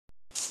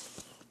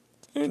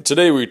And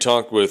today we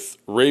talked with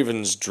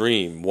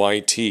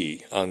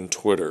RavensdreamYT on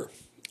Twitter.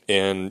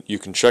 And you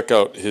can check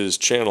out his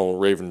channel,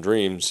 Raven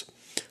Dreams,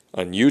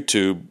 on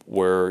YouTube,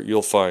 where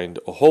you'll find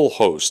a whole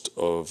host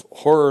of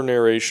horror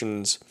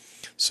narrations,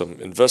 some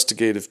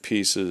investigative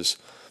pieces.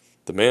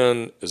 The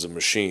man is a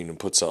machine and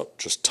puts out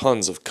just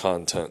tons of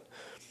content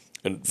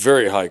and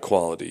very high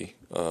quality.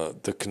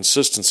 The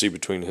consistency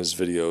between his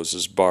videos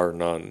is bar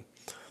none.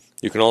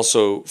 You can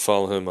also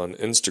follow him on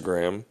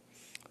Instagram,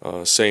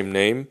 same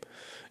name.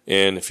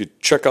 And if you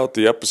check out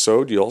the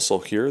episode, you also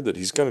hear that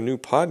he's got a new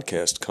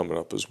podcast coming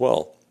up as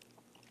well.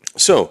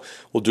 So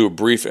we'll do a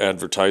brief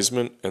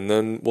advertisement, and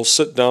then we'll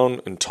sit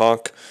down and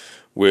talk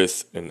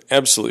with an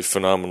absolutely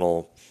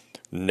phenomenal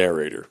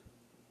narrator.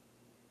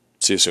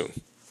 See you soon.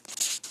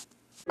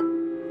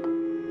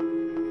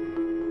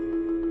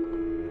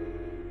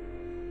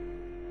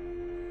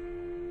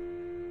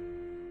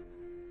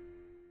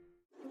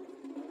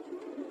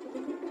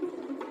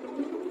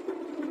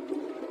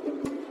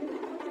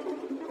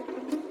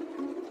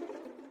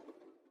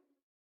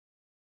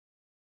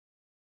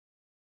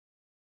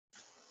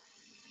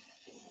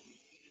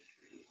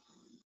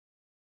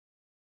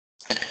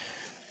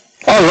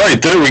 All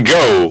right, there we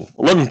go.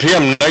 11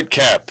 p.m.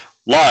 nightcap,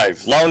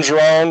 live, lounge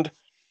around,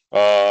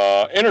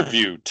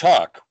 interview,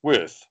 talk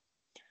with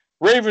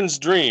Raven's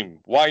Dream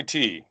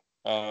YT,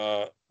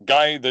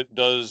 guy that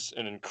does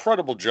an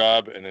incredible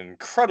job and an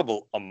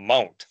incredible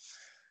amount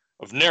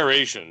of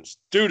narrations.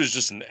 Dude is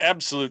just an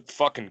absolute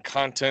fucking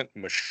content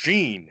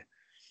machine.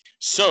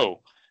 So,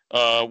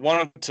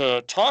 wanted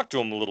to talk to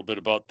him a little bit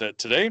about that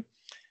today.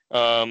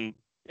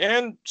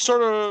 And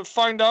sort of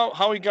find out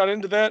how he got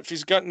into that, if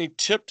he's got any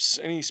tips,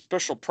 any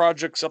special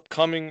projects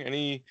upcoming,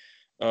 any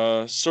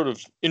sort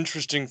of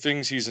interesting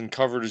things he's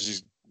uncovered as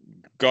he's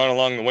gone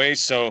along the way.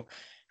 So,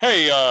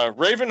 hey,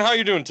 Raven, how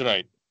you doing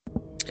tonight?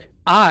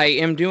 I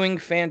am doing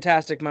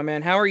fantastic, my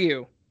man. How are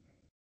you?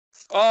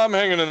 I'm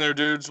hanging in there,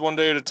 dudes, one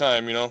day at a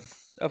time, you know.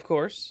 Of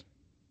course.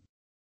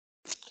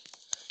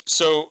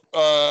 So,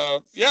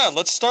 yeah,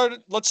 let's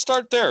start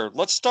there.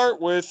 Let's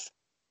start with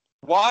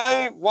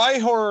why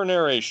horror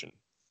narration?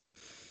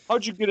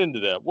 How'd you get into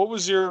that? What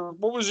was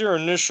your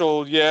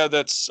initial,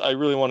 I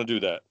really want to do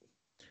that?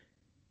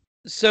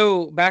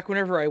 So back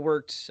whenever I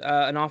worked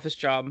an office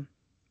job,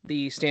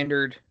 the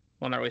standard,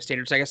 well, not really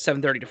standard, so I guess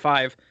 7:30 to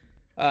 5,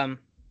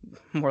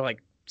 more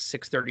like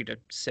 6:30 to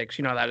 6,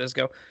 you know how that is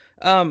go.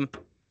 Right.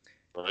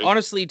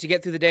 Honestly, to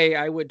get through the day,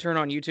 I would turn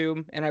on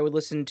YouTube and I would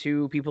listen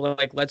to people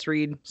like Let's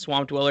Read,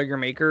 Swamp Dweller, Your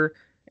Maker,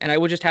 and I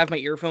would just have my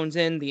earphones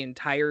in the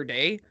entire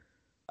day.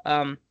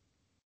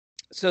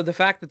 So the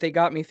fact that they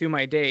got me through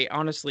my day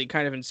honestly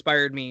kind of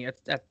inspired me at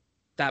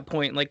that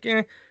point. Like,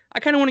 I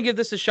kind of want to give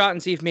this a shot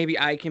and see if maybe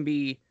I can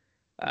be,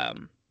 not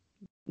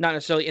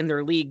necessarily in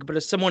their league, but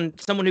as someone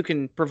who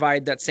can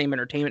provide that same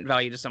entertainment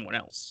value to someone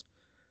else.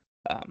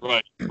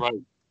 Right.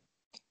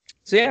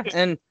 So yeah,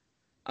 and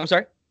I'm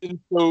sorry. And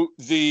so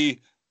the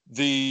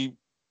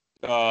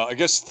I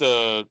guess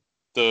the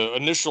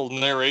initial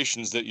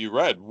narrations that you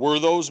read, were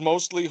those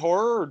mostly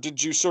horror, or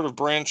did you sort of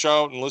branch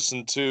out and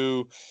listen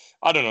to,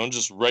 I don't know,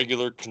 just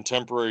regular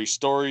contemporary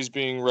stories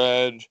being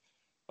read,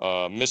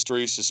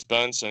 mystery,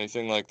 suspense,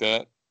 anything like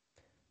that?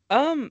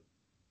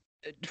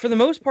 For the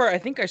most part, I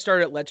think I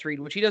started at Let's Read,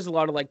 which he does a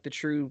lot of like the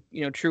true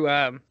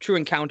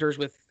encounters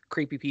with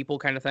creepy people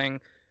kind of thing.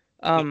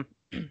 And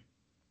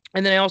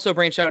then I also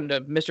branched out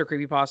into Mr.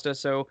 Creepypasta,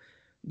 so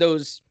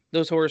those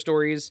horror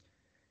stories.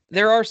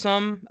 There are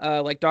some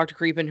like Dr.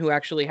 Creepin, who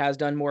actually has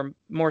done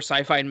more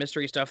sci-fi and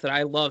mystery stuff that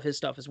I love his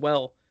stuff as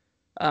well.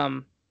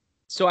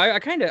 So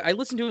I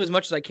listen to it as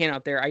much as I can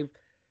out there. I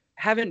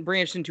haven't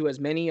branched into as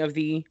many of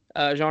the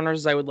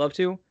genres as I would love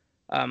to.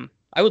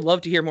 I would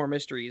love to hear more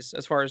mysteries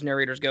as far as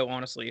narrators go,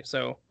 honestly.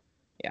 So,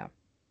 yeah.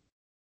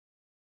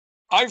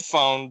 I've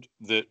found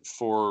that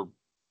for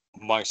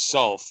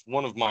myself,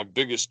 one of my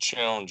biggest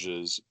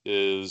challenges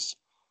is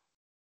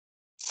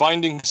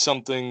finding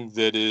something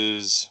that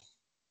is,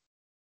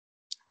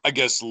 I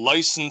guess,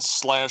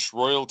 licensed /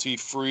 royalty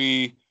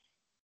free,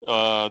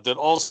 that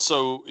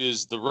also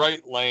is the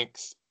right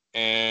length,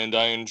 and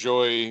I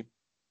enjoy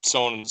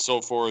so on and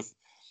so forth.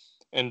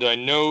 And I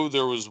know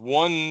there was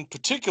one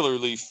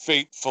particularly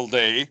fateful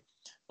day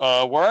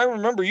where I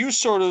remember you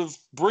sort of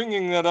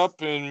bringing that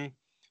up and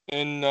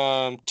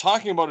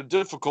talking about a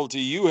difficulty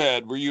you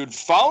had where you had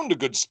found a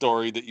good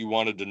story that you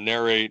wanted to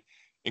narrate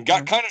and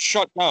got kind of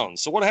shut down.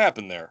 So what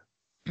happened there?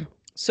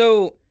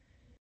 So,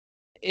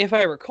 if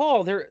I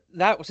recall,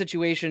 that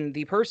situation,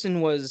 the person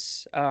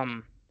was,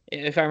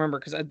 if I remember,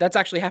 because that's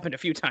actually happened a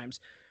few times.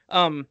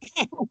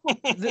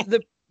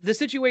 The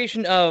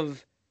situation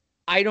of,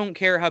 I don't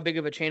care how big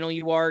of a channel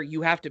you are,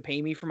 you have to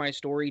pay me for my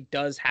story,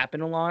 does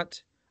happen a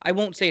lot. I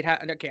won't say it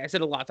okay, I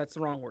said a lot, that's the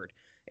wrong word.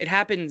 It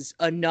happens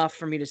enough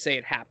for me to say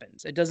it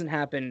happens. It doesn't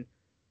happen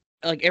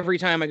like every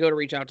time I go to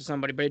reach out to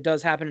somebody, but it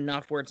does happen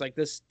enough where it's like,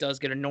 this does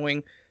get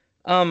annoying.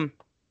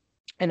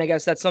 And I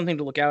guess that's something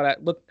to look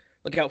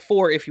out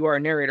for if you are a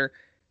narrator.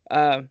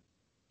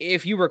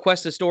 If you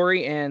request a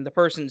story and the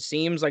person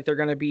seems like they're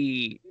going to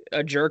be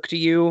a jerk to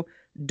you,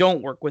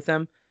 don't work with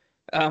them,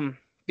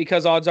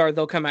 because odds are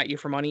they'll come at you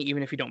for money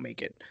even if you don't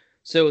make it.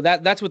 So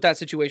that's what that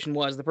situation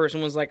was. The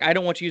person was like, I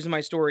don't want you using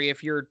my story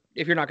if you're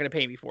not going to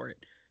pay me for it.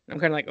 And I'm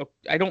kind of like, oh,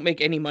 I don't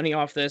make any money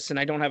off this, and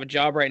I don't have a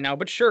job right now,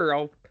 but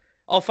sure,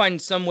 I'll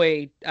find some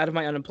way out of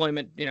my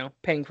unemployment,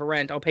 paying for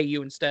rent. I'll pay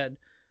you instead.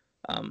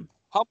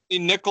 How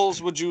many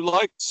nickels would you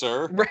like,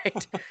 sir?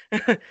 Right.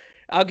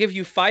 I'll give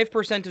you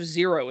 5% of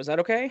zero. Is that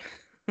okay?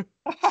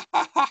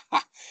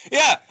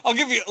 Yeah, I'll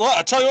give you. Well,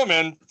 I'll tell you what,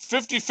 man.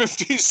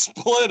 50-50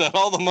 split on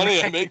all the money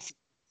I Right. make.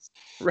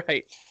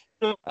 Right.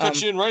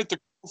 Cut you in right the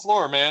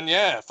floor, man.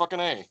 Yeah, fucking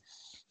A.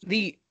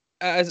 The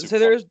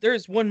so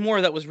there's one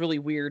more that was really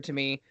weird to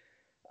me.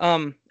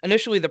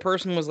 Initially the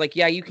person was like,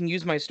 "Yeah, you can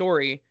use my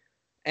story,"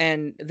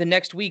 and the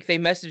next week they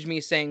messaged me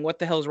saying, "What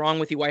the hell's wrong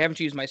with you? Why haven't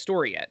you used my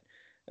story yet?"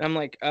 And I'm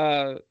like,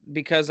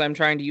 because I'm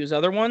trying to use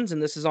other ones,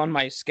 and this is on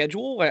my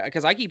schedule,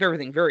 because I keep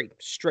everything very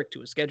strict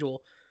to a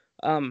schedule."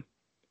 Um,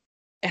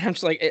 and I'm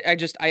just like,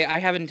 I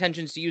have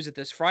intentions to use it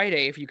this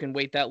Friday if you can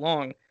wait that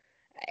long,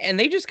 and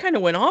they just kind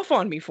of went off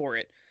on me for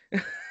it.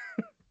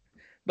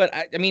 But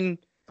I mean,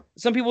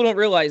 some people don't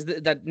realize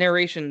that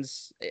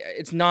narrations,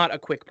 it's not a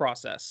quick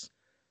process.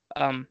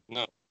 Um,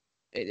 No,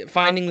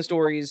 Finding the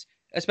stories,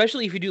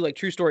 especially if you do like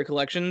true story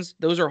collections,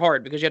 those are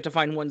hard because you have to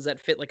find ones that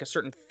fit like a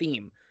certain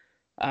theme.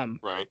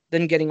 right.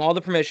 Then getting all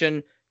the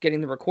permission,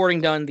 getting the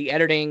recording done, the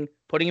editing,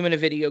 putting them in a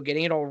video,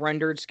 getting it all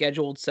rendered,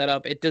 scheduled, set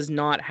up, it does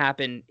not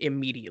happen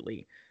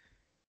immediately.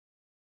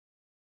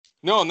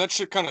 No, and that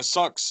shit kind of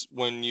sucks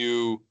when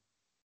you.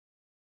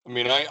 I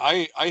mean,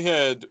 I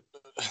had.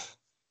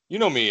 You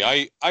know me.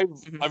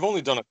 Mhm. I've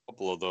only done a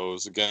couple of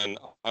those. Again,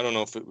 I don't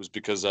know if it was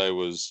because I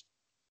was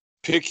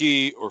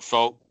picky or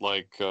felt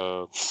like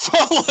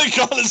felt like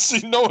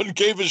honestly no one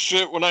gave a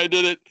shit when I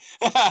did it.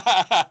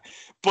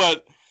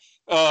 But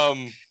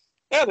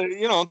yeah,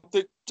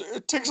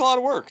 it takes a lot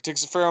of work. It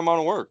takes a fair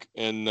amount of work,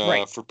 and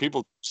Right. for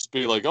people to just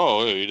be like,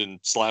 "Oh, you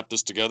didn't slap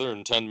this together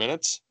in 10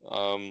 minutes."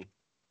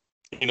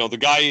 The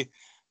guy,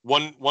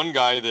 one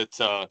guy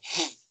that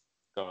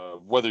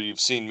whether you've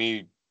seen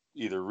me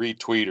either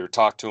retweet or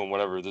talk to him,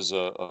 whatever. There's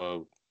a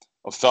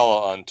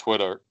fella on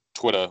Twitter.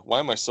 Twitter. Why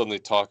am I suddenly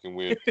talking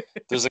weird?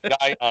 There's a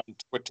guy on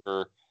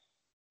Twitter.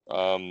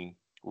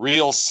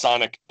 Real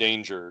Sonic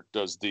Danger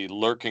does the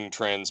lurking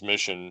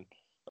transmission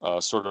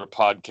sort of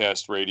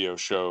podcast radio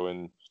show,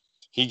 and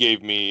he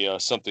gave me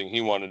something he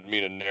wanted me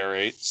to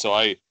narrate. So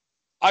I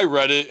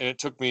read it, and it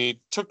took me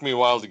a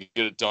while to get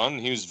it done.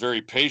 He was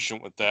very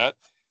patient with that.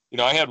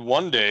 I had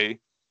one day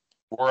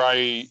where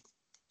I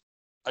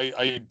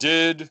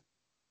did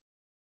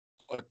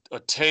a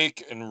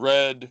take and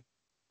read,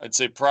 I'd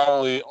say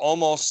probably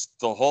almost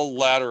the whole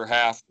latter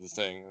half of the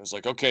thing. It was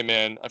like, okay,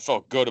 man, I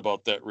felt good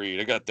about that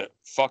read. I got that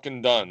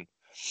fucking done.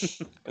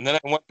 And then I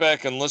went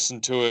back and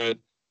listened to it,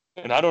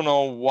 and I don't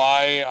know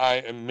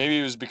why maybe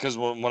it was because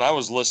when I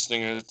was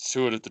listening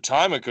to it at the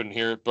time, I couldn't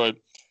hear it, but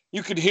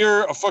you could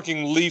hear a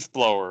fucking leaf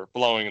blower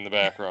blowing in the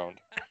background.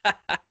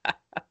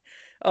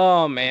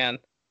 Oh man.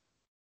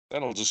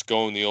 That'll just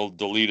go in the old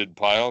deleted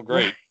pile. Right.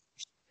 Great.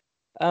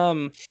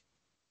 Um,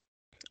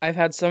 I've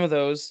had some of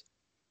those.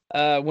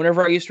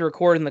 Whenever I used to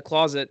record in the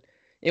closet,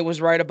 it was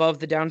right above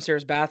the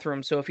downstairs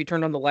bathroom. So if you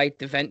turned on the light,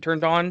 the vent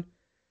turned on.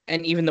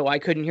 And even though I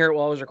couldn't hear it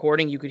while I was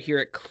recording, you could hear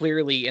it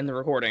clearly in the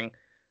recording.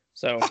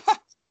 So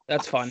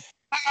that's fun.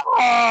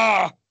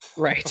 Ah!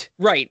 Right.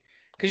 Right.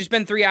 Because you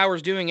spend 3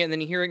 hours doing it and then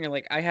you hear it and you're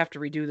like, I have to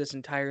redo this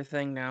entire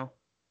thing now.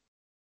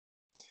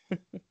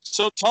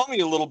 So tell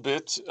me a little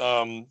bit,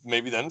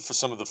 maybe then for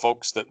some of the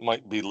folks that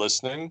might be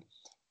listening,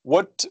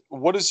 what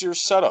is your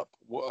setup?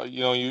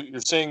 You're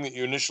saying that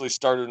you initially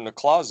started in a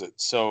closet.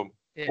 So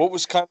Yeah. what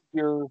was kind of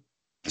your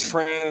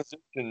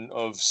transition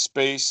of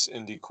space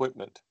and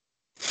equipment?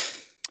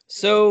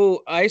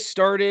 So I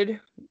started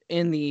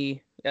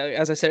in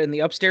as I said, in the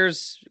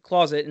upstairs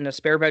closet in a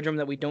spare bedroom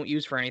that we don't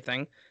use for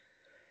anything.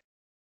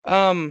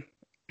 Um,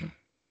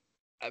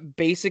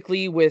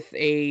 Basically with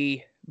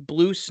a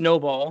blue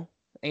snowball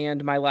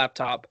and my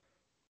laptop,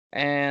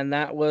 and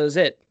that was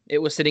it. It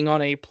was sitting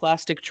on a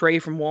plastic tray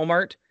from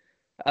Walmart.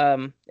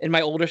 In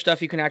my older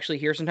stuff, you can actually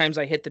hear sometimes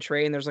I hit the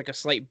tray and there's like a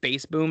slight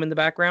bass boom in the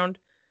background,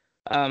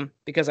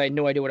 because I had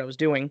no idea what I was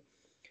doing.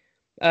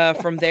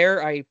 From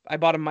there, I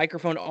bought a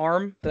microphone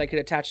arm that I could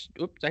attach.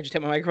 Oops, I just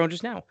hit my microphone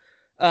just now.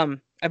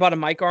 I bought a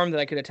mic arm that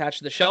I could attach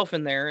to the shelf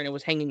in there, and it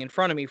was hanging in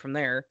front of me from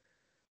there.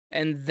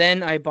 And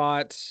then I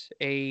bought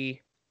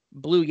a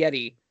Blue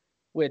Yeti,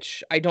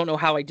 which I don't know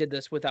how I did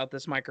this without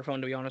this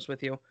microphone, to be honest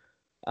with you.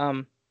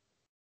 Um,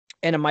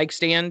 and a mic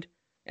stand,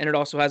 and it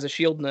also has a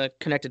shield and a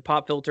connected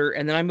pop filter.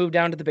 And then I moved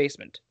down to the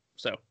basement.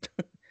 So,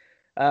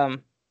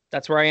 um,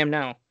 that's where I am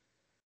now.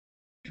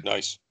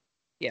 Nice.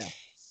 Yeah.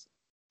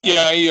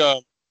 Yeah,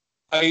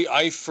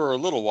 I for a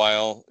little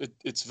while,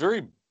 it's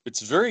very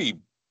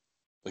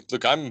like,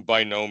 look, I'm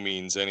by no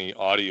means any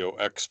audio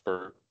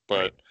expert,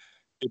 Right. but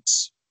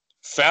it's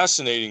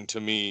fascinating to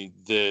me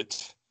that,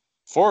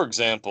 for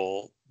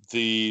example,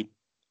 the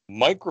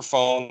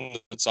microphone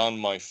that's on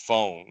my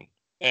phone,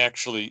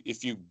 actually,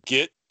 if you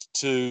get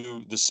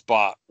to the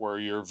spot where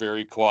you're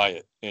very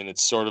quiet and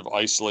it's sort of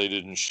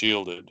isolated and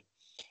shielded,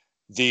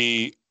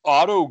 the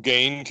auto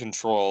gain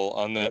control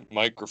on that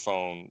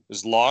microphone,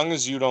 as long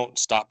as you don't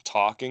stop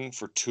talking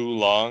for too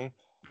long,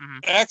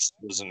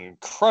 actually does an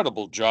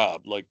incredible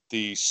job. Like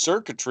the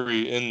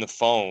circuitry in the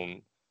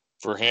phone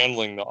for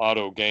handling the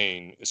auto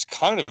gain is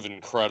kind of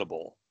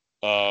incredible.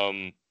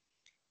 And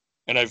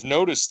I've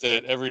noticed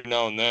that every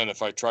now and then,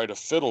 if I try to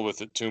fiddle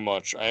with it too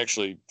much, I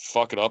actually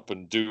fuck it up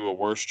and do a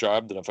worse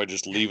job than if I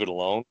just leave it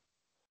alone.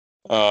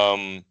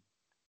 But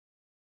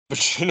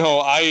you know,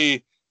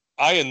 I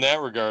in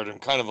that regard am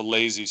kind of a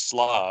lazy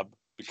slob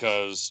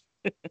because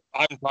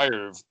I'm tired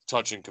of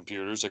touching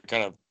computers. I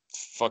kind of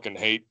fucking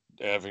hate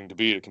having to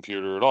be at a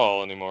computer at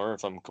all anymore,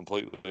 if I'm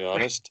completely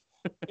honest.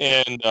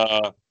 And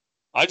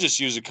I just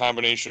use a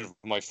combination of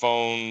my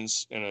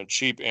phones and a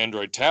cheap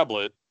Android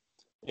tablet.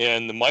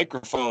 And the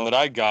microphone that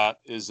I got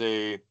is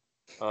I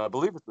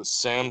believe it's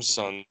a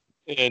Samsung,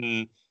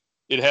 and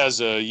it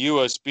has a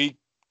USB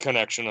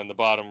connection on the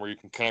bottom where you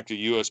can connect a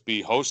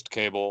USB host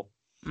cable,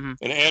 and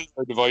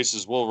Android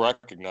devices will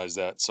recognize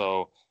that.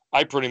 So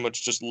I pretty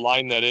much just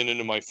line that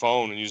into my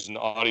phone and use an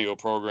audio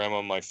program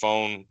on my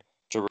phone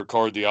to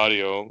record the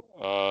audio.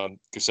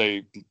 Because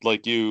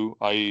like you,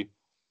 I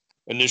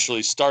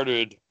initially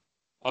started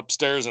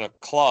upstairs in a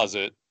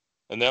closet,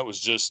 and that was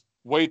just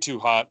way too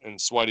hot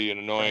and sweaty and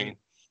annoying. Right.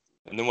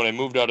 And then when I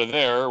moved out of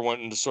there, I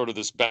went into sort of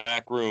this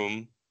back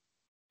room.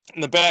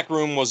 And the back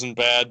room wasn't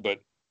bad,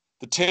 but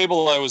the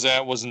table I was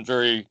at wasn't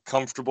very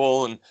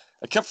comfortable. And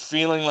I kept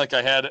feeling like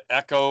I had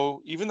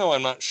echo, even though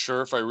I'm not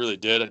sure if I really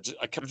did.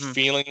 I kept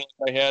feeling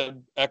like I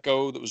had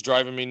echo that was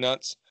driving me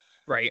nuts.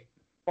 Right.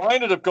 I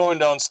ended up going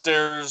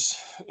downstairs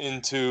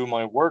into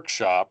my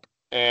workshop,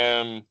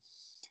 and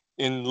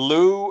in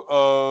lieu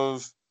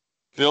of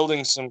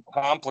building some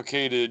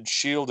complicated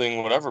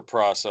shielding whatever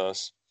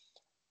process,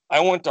 I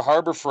went to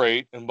Harbor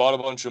Freight and bought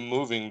a bunch of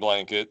moving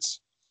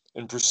blankets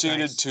and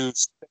proceeded to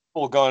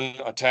staple gun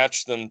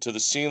attach them to the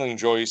ceiling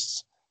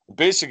joists.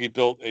 Basically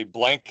built a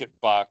blanket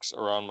box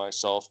around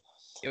myself.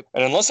 Yep.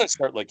 And unless I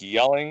start like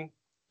yelling,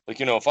 like,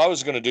 you know, if I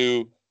was going to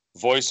do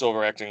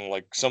voiceover acting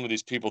like some of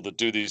these people that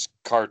do these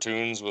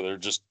cartoons where they're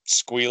just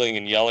squealing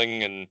and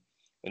yelling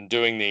and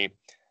doing the,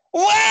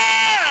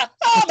 wow,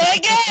 oh my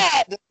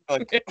God,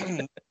 like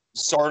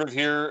sort of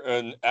hear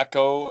an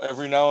echo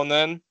every now and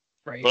then.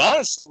 Right. But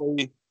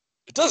honestly,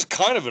 it does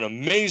kind of an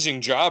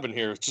amazing job in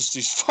here. It's just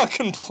these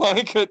fucking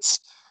blankets.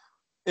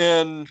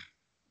 And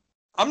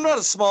I'm not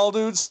a small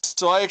dude,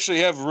 so I actually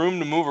have room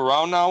to move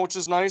around now, which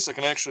is nice. I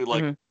can actually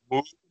like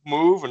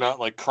move and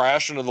not like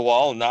crash into the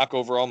wall and knock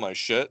over all my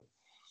shit.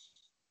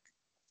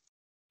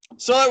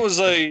 So that was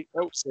a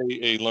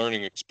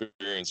learning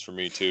experience for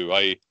me too.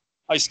 I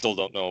still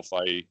don't know if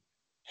I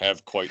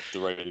have quite the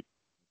right. I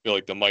feel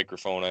like the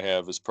microphone I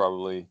have is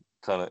probably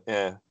kind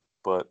of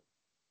but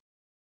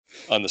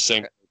on the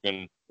same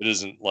token, it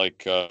isn't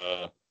like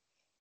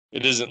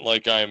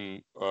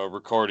I'm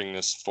recording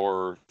this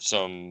for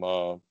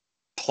some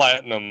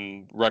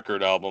platinum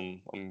record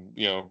album. I'm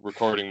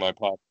recording my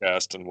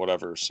podcast and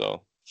whatever.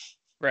 So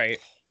right.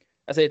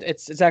 I say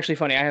it's actually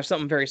funny. I have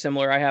something very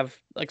similar. I have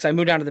so I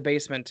moved down to the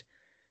basement,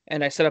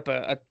 and I set up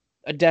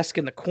a desk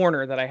in the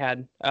corner that I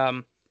had,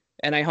 and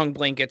I hung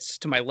blankets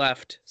to my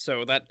left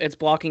so that it's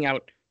blocking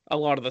out a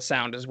lot of the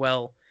sound as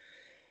well.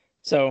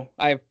 So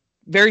I have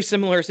very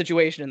similar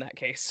situation in that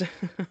case.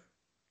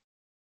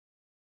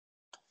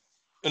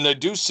 And I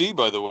do see,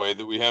 by the way,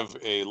 that we have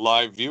a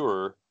live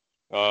viewer.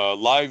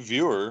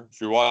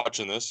 If you're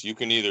watching this, you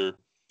can either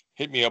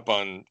hit me up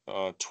on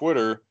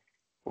Twitter,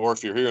 or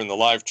if you're here in the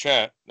live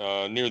chat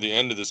near the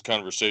end of this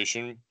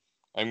conversation,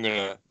 I'm going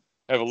to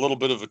have a little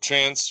bit of a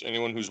chance.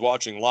 Anyone who's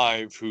watching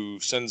live who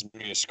sends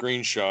me a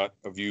screenshot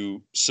of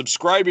you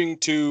subscribing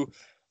to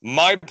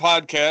my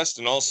podcast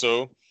and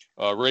also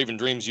Raven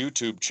Dreams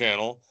YouTube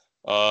channel,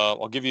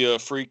 I'll give you a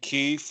free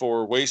key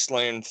for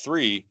Wasteland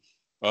 3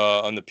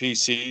 on the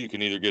PC. You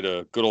can either get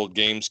a good old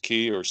games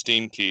key or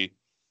Steam key.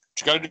 But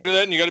you got to do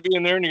that, and you got to be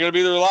in there, and you got to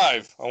be there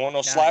live. I want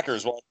no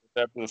slackers watching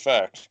after the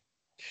fact.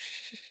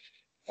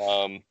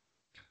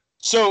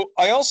 So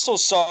I also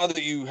saw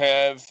that you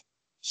have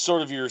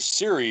sort of your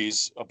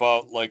series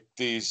about like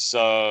these.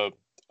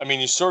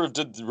 You sort of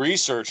did the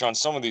research on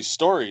some of these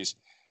stories.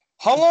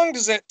 How long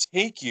does that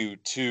take you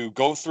to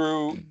go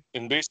through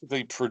and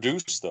basically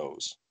produce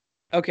those?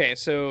 Okay,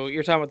 so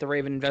you're talking about the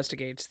Raven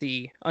Investigates,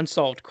 the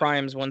unsolved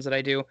crimes ones that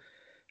I do.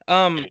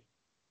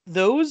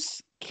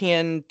 Those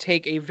can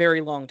take a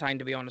very long time,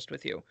 to be honest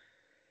with you.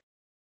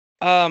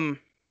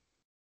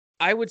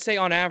 I would say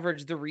on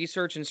average, the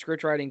research and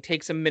script writing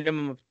takes a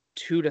minimum of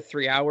 2 to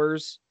 3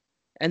 hours.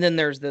 And then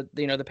there's the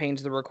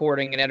pains of the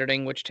recording and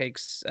editing, which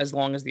takes as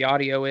long as the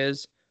audio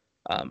is.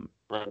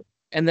 Right.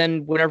 And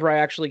then whenever I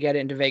actually get it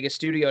into Vegas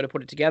Studio to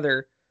put it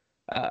together,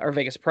 or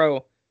Vegas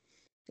Pro,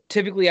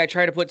 typically I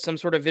try to put some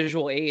sort of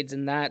visual aids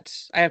in that.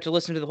 I have to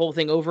listen to the whole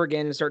thing over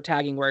again and start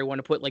tagging where I want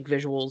to put like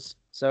visuals.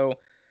 So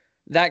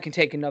that can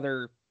take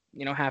another,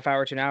 half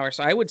hour to an hour.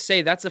 So I would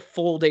say that's a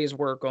full day's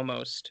work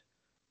almost.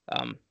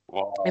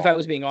 if I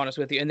was being honest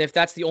with you. And if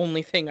that's the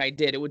only thing I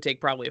did, it would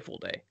take probably a full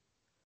day.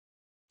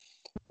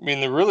 I mean,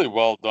 they're really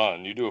well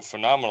done. You do a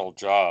phenomenal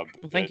job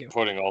Thank at you.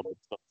 putting all that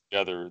stuff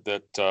together.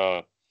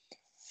 That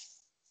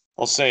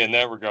I'll say in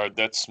that regard,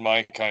 that's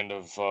my kind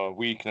of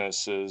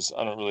weakness is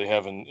I don't really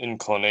have an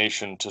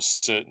inclination to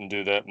sit and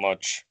do that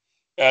much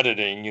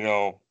editing.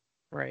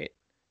 Right.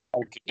 I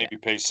could Yeah. maybe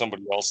pay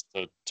somebody else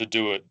to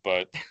do it,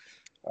 but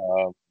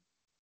uh,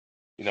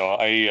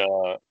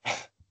 I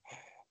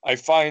I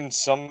find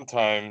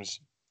sometimes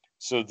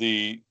so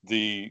the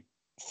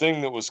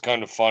thing that was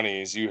kind of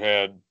funny is you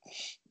had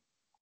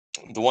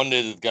the one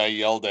day that the guy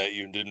yelled at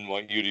you and didn't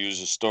want you to use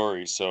a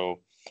story, so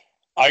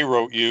I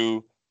wrote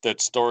you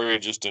that story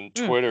just in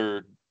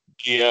Twitter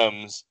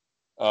DMs,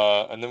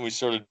 and then we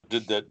sort of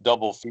did that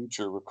double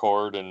feature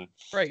record, and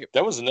Right.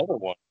 that was another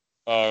one.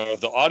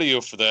 The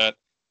audio for that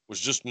was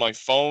just my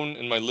phone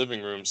in my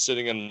living room,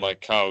 sitting on my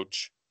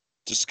couch,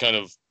 just kind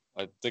of.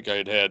 I think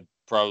I had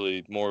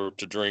probably more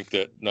to drink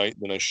that night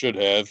than I should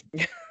have,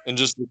 and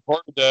just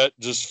recorded that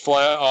just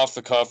flat off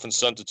the cuff and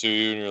sent it to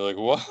you, and you're like,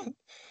 what?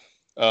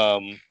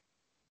 Um,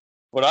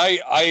 but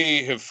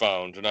I have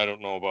found, and I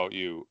don't know about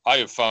you, I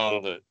have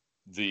found that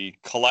the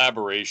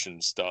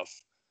collaboration stuff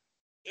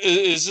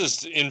is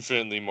just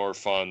infinitely more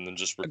fun than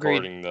just Agreed.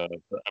 recording the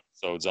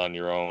episodes on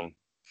your own.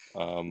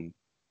 Um,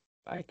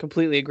 I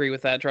completely agree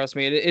with that. Trust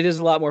me, it is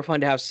a lot more fun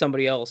to have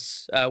somebody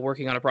else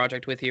working on a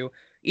project with you,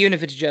 even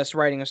if it's just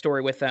writing a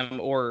story with them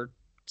or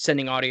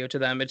sending audio to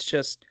them. It's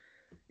just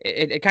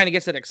it kind of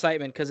gets that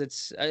excitement because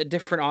it's a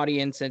different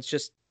audience and it's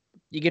just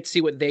you get to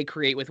see what they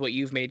create with what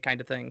you've made,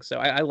 kind of thing. So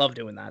I love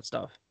doing that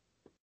stuff.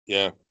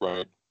 yeah,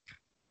 right.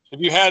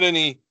 Have you had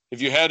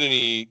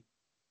any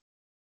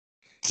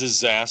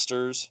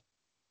disasters?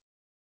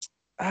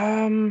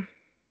 Um,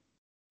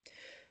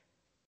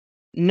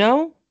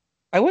 no,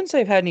 I wouldn't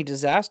say I've had any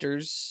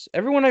disasters.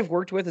 Everyone I've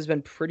worked with has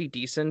been pretty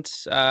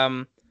decent.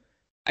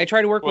 I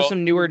try to work with Well,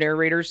 some newer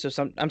narrators, so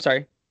some. I'm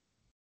sorry.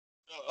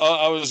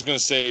 I was going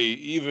to say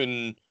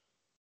even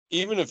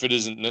if it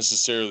isn't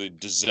necessarily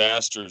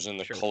disasters in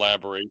the Sure.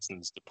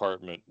 collaborations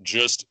department,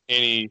 just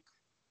any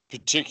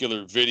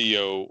particular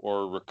video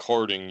or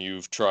recording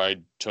you've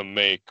tried to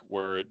make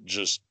where it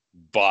just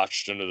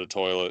botched into the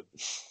toilet.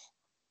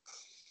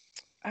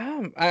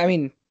 I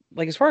mean,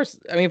 like as far as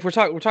if we're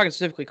talking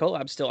specifically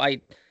collabs still, I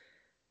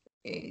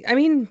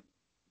mean,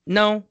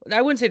 no,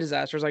 I wouldn't say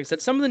disasters. Like I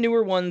said, some of the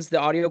newer ones, the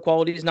audio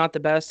quality is not the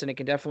best, and it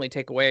can definitely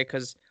take away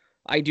because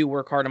I do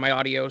work hard on my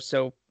audio.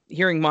 So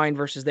hearing mine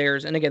versus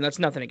theirs, and again, that's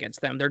nothing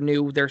against them. They're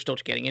new, they're still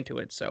getting into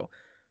it. So,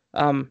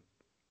 um,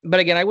 but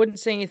again, I wouldn't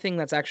say anything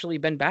that's actually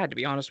been bad, to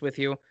be honest with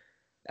you.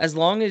 As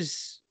long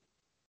as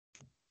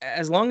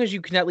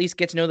you can at least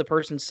get to know the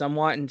person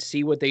somewhat and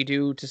see what they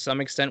do to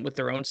some extent with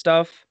their own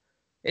stuff,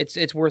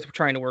 it's worth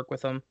trying to work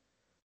with them.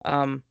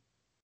 Um,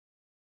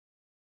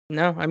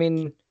 no, I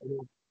mean,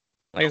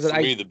 like I said, For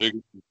I me,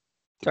 the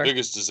sorry.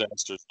 biggest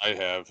disasters I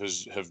have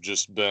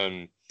just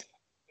been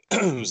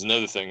it was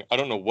another thing. I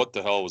don't know what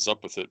the hell was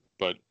up with it,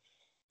 but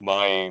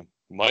my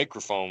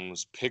microphone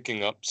was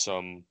picking up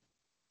some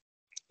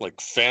like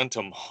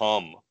phantom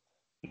hum.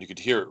 You could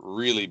hear it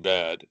really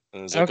bad.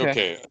 And I was like, Okay.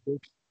 okay, I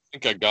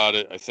think I got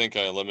it. I think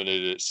I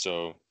eliminated it.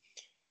 So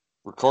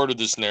recorded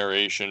this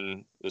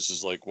narration. This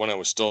is like when I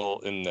was still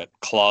in that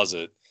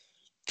closet.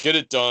 Get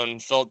it done.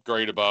 Felt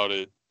great about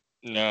it.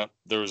 Nah,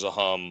 there was a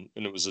hum,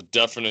 and it was a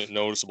definite,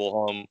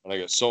 noticeable hum. And I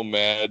got so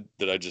mad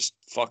that I just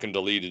fucking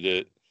deleted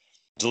it.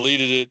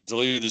 Deleted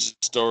the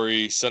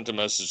story, sent a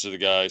message to the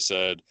guy,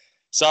 said,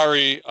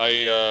 sorry,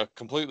 I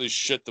completely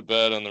shit the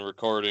bed on the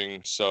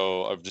recording,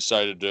 so I've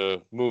decided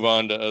to move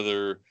on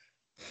to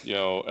you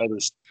know,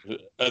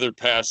 other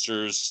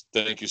pastures.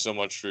 Thank you so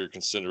much for your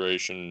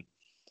consideration.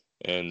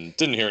 And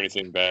didn't hear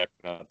anything back,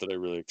 not that I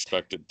really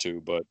expected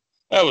to, but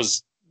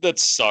that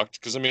sucked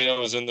because I mean I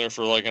was in there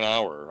for like an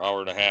hour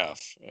and a half,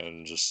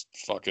 and just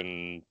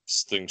fucking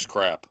things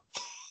crap.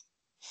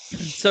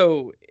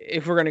 So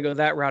if we're gonna go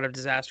that route of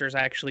disasters, I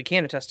actually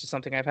can attest to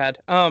something I've had.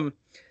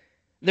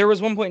 There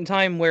was one point in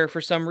time where for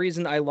some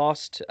reason I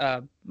lost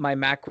my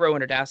macro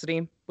in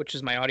Audacity, which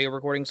is my audio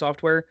recording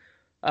software.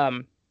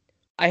 Um,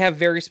 I have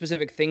very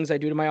specific things I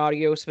do to my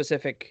audio,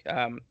 specific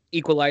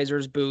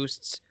equalizers,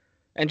 boosts,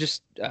 and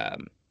just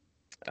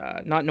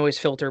not noise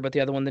filter, but the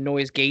other one, the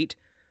noise gate.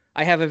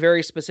 I have a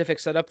very specific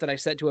setup that I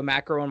set to a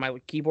macro on my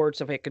keyboard.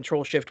 So if I hit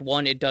Control Shift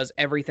 1, it does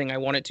everything I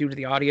want it to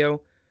the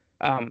audio.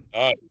 Um,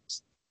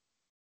 Nice.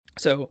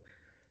 so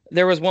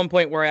there was one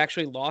point where I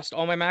actually lost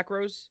all my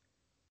macros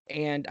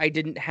and I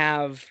didn't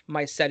have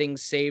my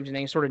settings saved in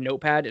any sort of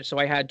notepad. So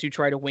I had to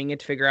try to wing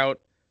it to figure out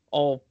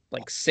all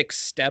like 6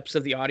 steps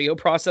of the audio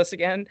process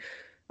again.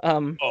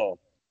 Um, Oh,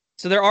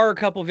 so there are a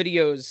couple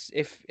videos.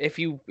 If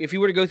you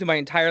were to go through my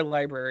entire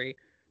library,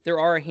 there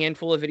are a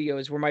handful of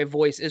videos where my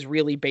voice is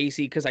really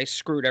bassy because I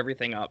screwed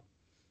everything up.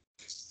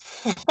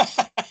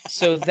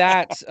 So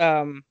that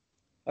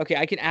okay,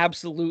 I can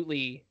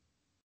absolutely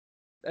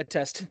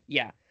attest.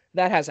 Yeah,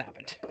 that has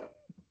happened.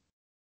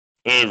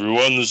 hey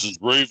everyone, this is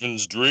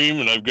Raven's Dream,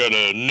 and I've got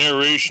a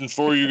narration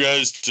for you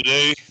guys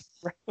today.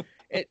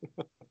 it,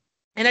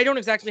 and I don't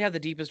exactly have the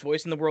deepest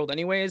voice in the world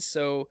anyways,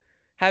 so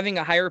having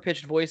a higher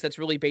pitched voice that's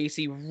really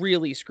bassy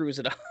really screws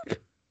it up.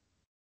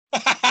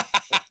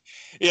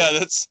 Yeah,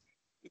 that's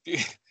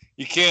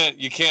you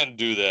can't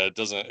do that.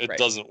 It Right.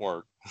 doesn't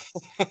work.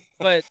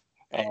 But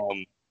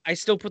Um, I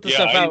still put the yeah,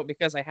 stuff out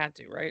because I had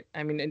to, right?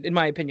 I mean, in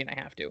my opinion, I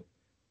have to.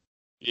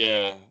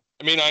 yeah.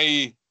 I mean,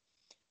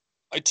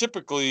 I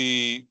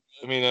typically,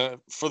 I mean,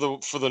 for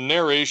the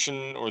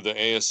narration or the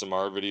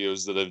ASMR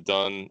videos that I've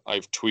done,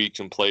 I've tweaked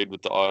and played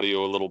with the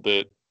audio a little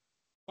bit.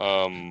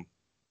 Um,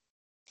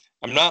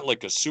 I'm not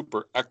like a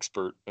super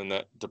expert in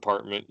that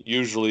department.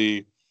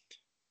 Usually,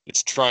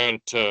 it's trying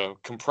to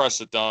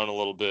compress it down a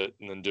little bit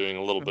and then doing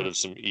a little bit Mhm. of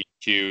some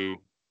EQ,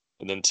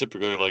 and then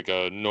typically like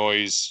a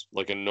noise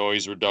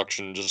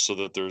reduction, just so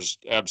that there's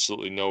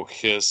absolutely no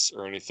hiss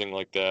or anything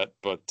like that.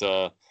 But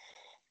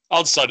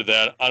outside of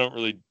that, I don't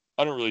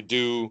really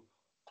do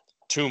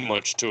too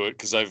much to it,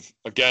 because I've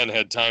again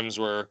had times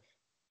where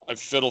I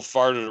fiddle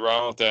farted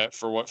around with that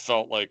for what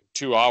felt like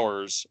 2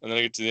 hours, and then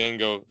I get to the end and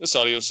go, this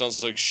audio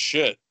sounds like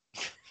shit.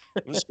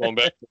 I'm just going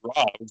back to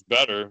raw. It's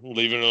better. I'm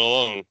leaving it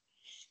alone.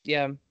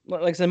 Yeah,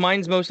 like I said,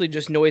 mine's mostly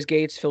just noise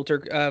gates,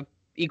 filter,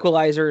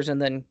 equalizers, and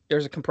then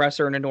there's a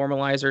compressor and a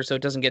normalizer, so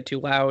it doesn't get too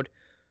loud.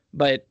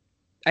 But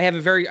I have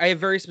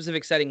very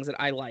specific settings that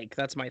I like.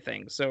 That's my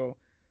thing. So,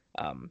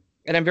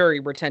 and I'm very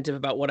retentive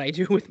about what I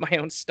do with my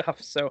own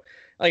stuff. So,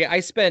 like, I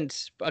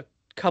spent a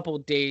couple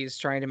days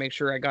trying to make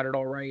sure I got it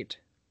all right.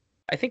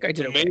 I think I It's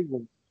did okay.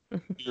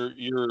 amazing.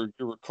 Your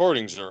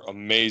recordings are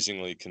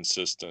amazingly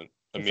consistent.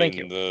 I Well, thank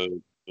you.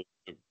 mean,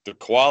 the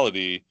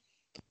quality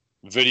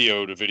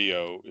video to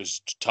video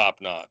is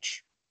top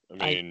notch. I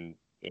I mean,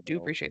 you do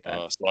know, appreciate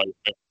that. so I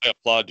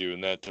applaud you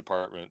in that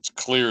department. It's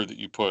clear that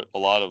you put a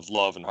lot of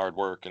love and hard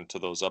work into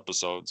those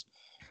episodes.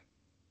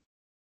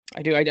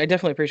 I do. I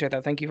definitely appreciate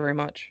that. Thank you very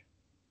much.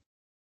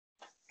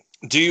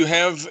 Do you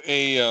have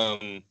a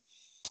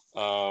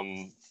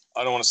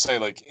I don't want to say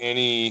like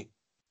any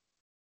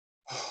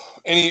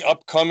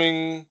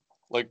upcoming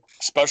like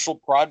special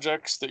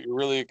projects that you're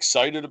really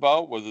excited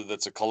about, whether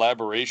that's a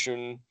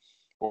collaboration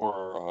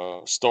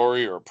or a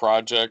story or a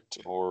project,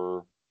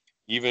 or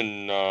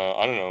even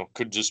I don't know,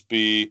 could just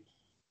be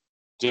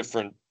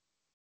different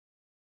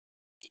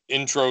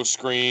intro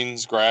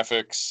screens,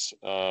 graphics,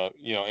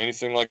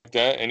 anything like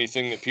that,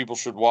 anything that people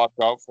should watch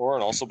out for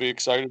and also be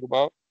excited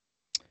about?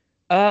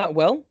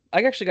 Well,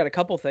 I actually got a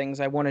couple things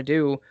I want to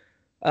do.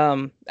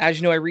 As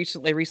you know, I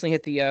recently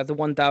hit the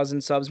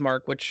 1,000 subs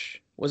mark,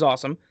 which was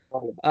awesome.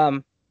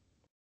 Um,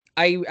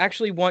 I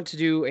actually want to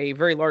do a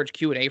very large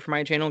Q&A for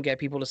my channel, get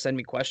people to send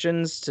me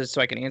questions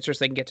so I can answer, so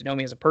they can get to know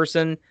me as a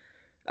person.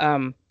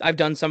 I've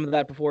done some of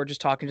that before,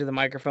 just talking to the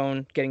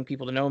microphone, getting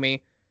people to know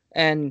me,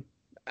 and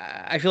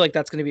I feel like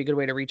that's going to be a good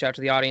way to reach out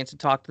to the audience and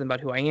talk to them about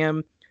who I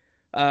am.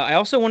 I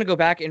also want to go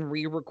back and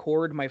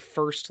re-record my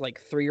first like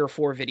 3 or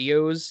 4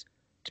 videos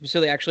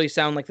so they actually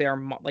sound like they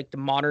are like the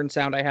modern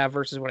sound I have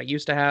versus what I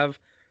used to have.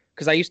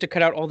 Because I used to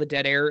cut out all the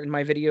dead air in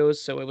my videos,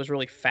 so it was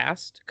really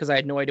fast because I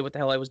had no idea what the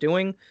hell I was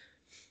doing.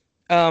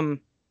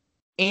 Um,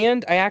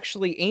 and I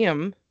actually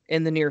am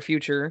in the near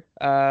future,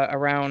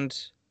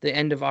 around the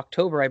end of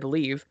October, I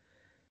believe,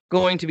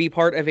 going to be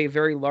part of a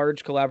very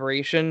large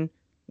collaboration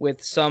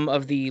with some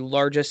of the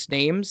largest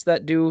names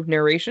that do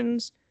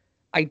narrations.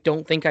 I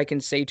don't think I can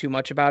say too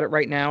much about it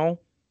right now,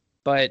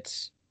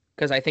 but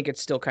because I think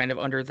it's still kind of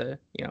under the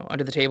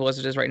under the table as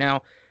it is right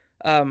now.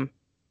 Um,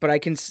 but I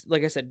can,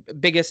 like I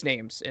said, biggest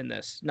names in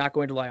this. Not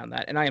going to lie on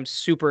that, and I am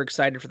super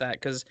excited for that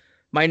because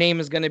my name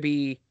is going to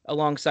be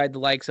alongside the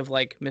likes of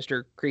like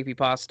Mr.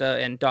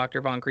 Creepypasta and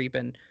Doctor Von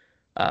Creepin,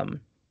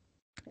 um,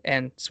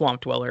 and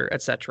Swamp Dweller,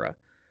 etc.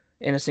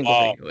 in a single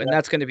video, and Yeah,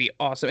 that's going to be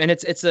awesome. And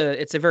it's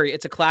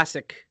a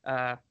classic.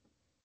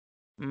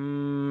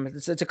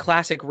 It's a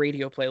classic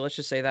radio play. Let's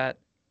just say that.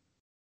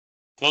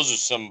 those are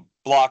some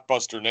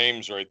blockbuster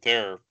names right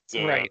there.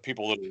 The Right.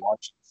 people that are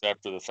watching this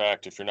after the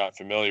fact, if you're not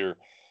familiar,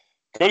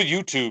 go to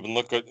YouTube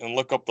and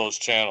look up those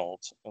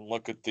channels and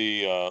look at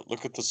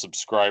the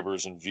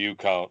subscribers and view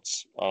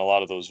counts on a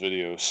lot of those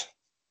videos.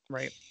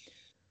 Right.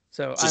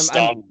 So It's I'm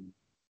astounding.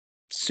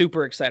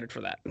 super excited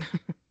for that.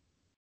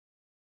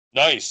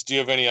 Nice. Do you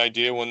have any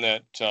idea when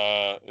that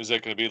is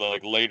that going to be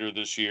like later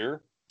this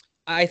year?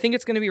 I think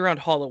it's going to be around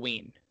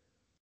Halloween.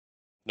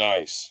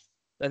 Nice.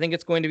 I think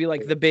it's going to be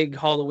like the big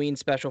Halloween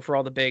special for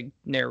all the big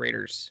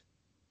narrators.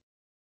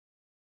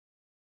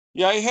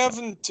 Yeah,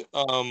 So,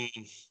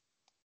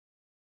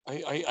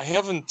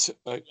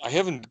 I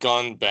haven't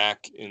gone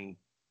back and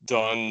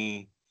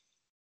done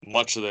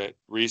much of that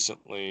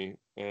recently,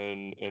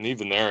 and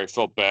even there I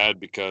felt bad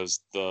because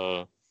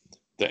the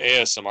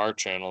ASMR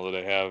channel that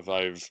I have,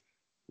 I've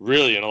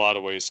really in a lot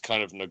of ways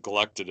kind of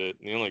neglected it.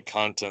 And the only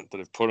content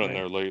that I've put on right.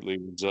 there lately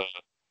was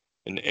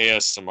an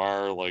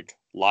ASMR like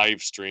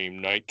live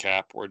stream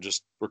nightcap, where I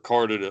just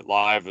recorded it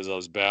live as I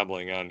was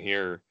babbling on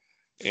here.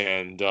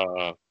 And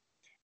I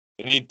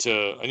need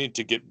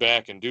to get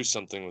back and do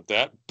something with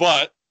that.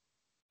 But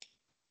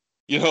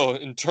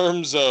in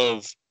terms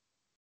of,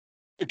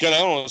 again, I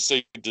don't want to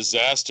say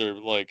disaster,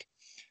 like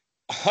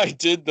I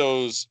did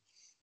those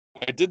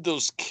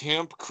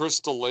Camp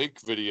Crystal Lake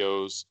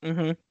videos,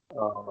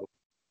 Mm-hmm.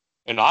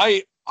 and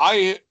I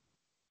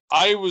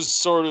was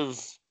sort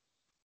of,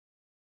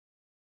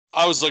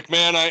 I was like,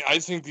 man, I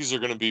think these are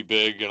going to be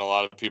big, and a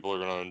lot of people are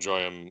going to enjoy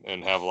them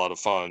and have a lot of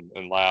fun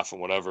and laugh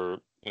and whatever.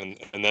 And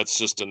that's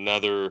just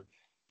another.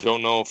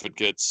 Don't know if it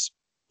gets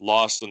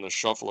lost in the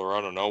shuffle or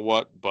I don't know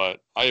what, but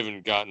I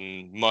haven't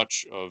gotten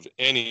much of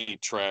any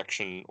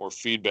traction or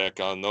feedback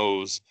on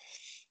those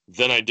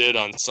than I did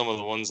on some of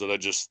the ones that I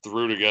just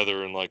threw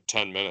together in like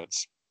 10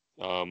 minutes.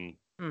 Um,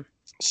 Hmm.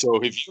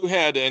 so have you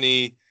had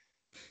any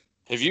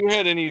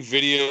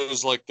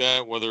videos like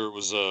that, whether it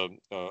was a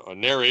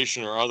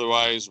narration or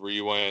otherwise, where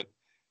you went,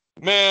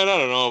 man, I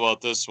don't know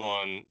about this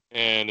one,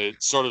 and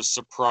it sort of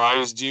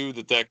surprised you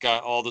that that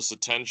got all this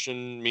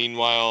attention?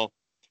 Meanwhile,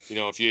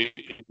 if you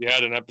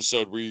had an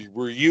episode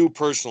where you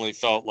personally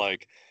felt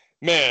like,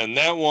 man,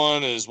 that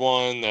one is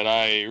one that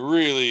I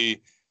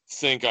really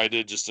think I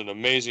did just an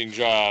amazing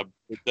job,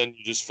 but then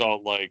you just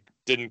felt like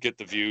didn't get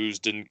the views,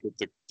 didn't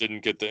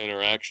get the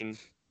interaction.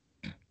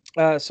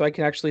 So I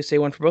can actually say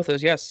one for both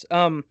those. Yes.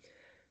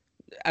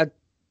 I,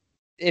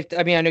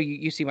 I mean, I know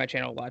you see my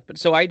channel a lot, but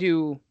so I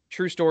do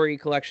true story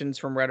collections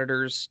from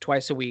Redditors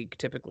twice a week,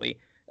 typically,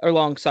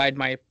 alongside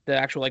the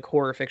actual like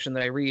horror fiction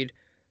that I read.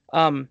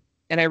 Um,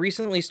 and I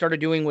recently started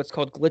doing what's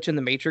called glitch in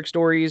the matrix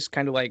stories,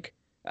 kind of like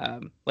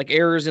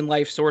errors in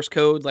life source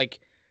code. Like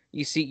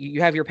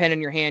you have your pen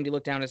in your hand, you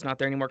look down, it's not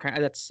there anymore.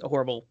 That's a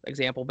horrible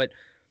example, but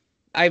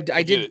I I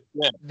get did it.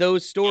 Yeah,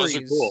 those those are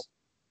cool. stories,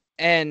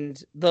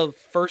 and the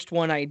first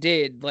one I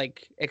did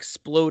like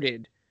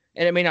exploded.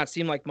 And it may not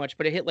seem like much,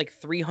 but it hit like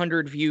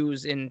 300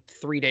 views in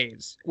 3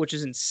 days, which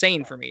is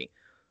insane for me.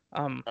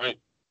 Um, Right.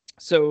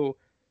 so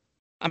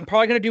I'm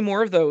probably gonna do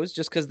more of those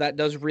just because that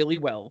does really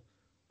well.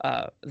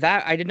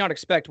 That I did not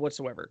expect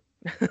whatsoever.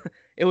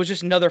 It was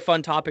just another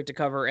fun topic to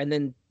cover, and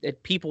then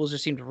people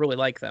just seem to really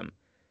like them.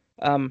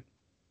 Um,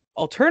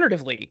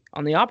 Alternatively,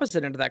 on the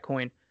opposite end of that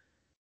coin,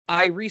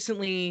 I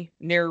recently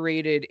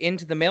narrated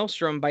Into the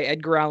Maelstrom by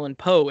Edgar Allan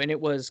Poe, and it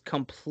was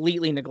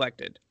completely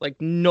neglected. Like,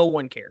 no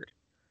one cared.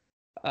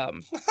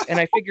 And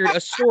I figured a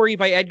story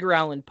by Edgar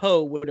Allan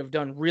Poe would have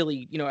done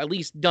really, at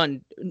least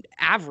done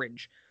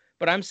average.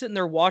 But I'm sitting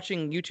there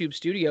watching YouTube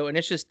Studio, and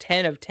it's just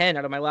 10 of 10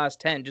 out of my last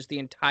 10 just the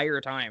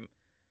entire time.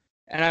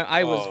 And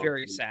I was Oh,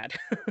 very sad.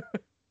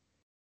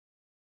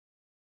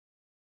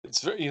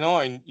 it's very,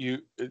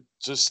 it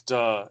just,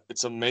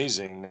 it's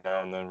amazing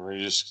now and then where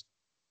you just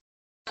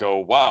go,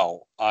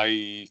 wow,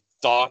 I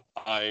thought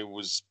I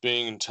was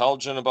being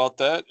intelligent about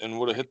that and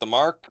would have hit the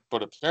mark,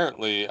 but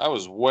apparently I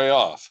was way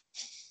off.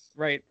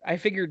 Right. I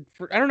figured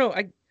I don't know,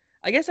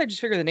 I guess I just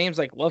figure the names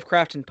like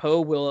Lovecraft and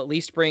Poe will at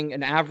least bring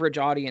an average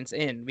audience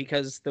in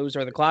because those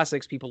are the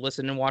classics. People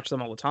listen and watch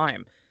them all the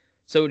time.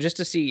 So just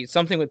to see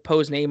something with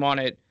Poe's name on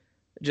it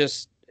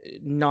just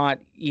not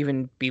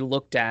even be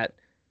looked at,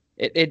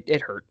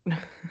 it hurt.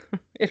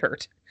 It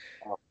hurt.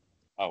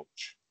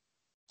 Ouch.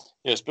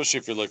 Yeah, especially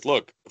if you're like,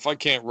 look, if I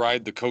can't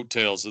ride the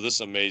coattails of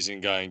this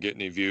amazing guy and get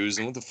any views,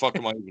 then what the fuck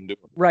am I even doing?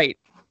 Right.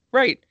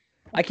 Right.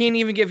 I can't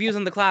even get views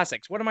on the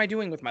classics. What am I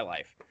doing with my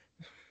life?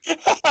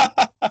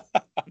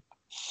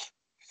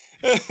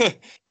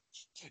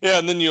 Yeah,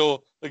 and then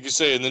you'll, like you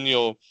say, and then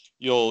you'll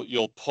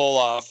pull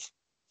off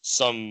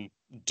some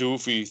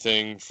doofy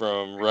thing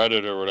from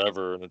Reddit or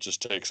whatever, and it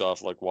just takes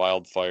off like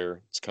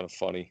wildfire. It's kind of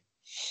funny.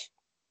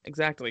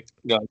 Exactly.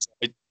 Yeah,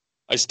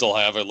 I still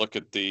have. I look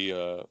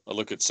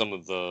at some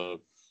of the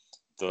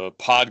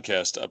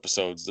podcast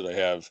episodes that I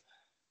have,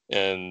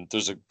 and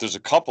there's a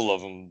couple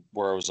of them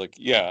where I was like,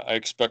 yeah, I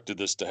expected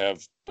this to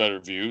have better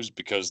views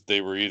because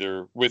they were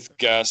either with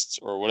guests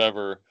or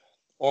whatever,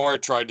 or I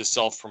tried to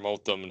self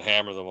promote them and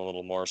hammer them a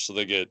little more so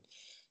they get,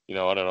 I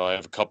don't know. I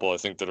have a couple I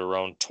think that are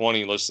around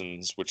 20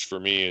 listens, which for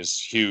me is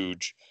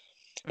huge.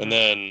 And Mhm.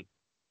 then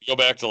go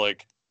back to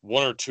like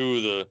one or two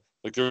of the,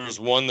 like there was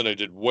one that I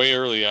did way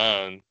early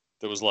on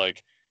that was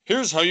like,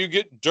 here's how you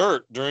get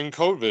dirt during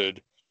COVID.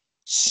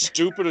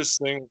 Stupidest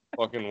thing in the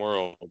fucking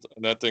world.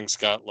 And that thing's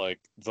got like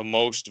the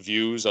most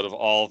views out of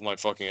all of my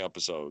fucking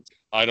episodes.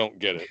 I don't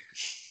get it.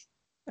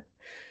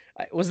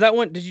 Was that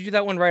one? Did you do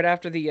that one right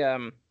after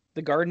the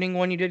gardening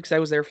one you did? Because I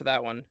was there for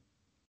that one.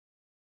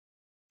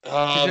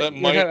 That You're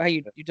might, talking how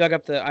you dug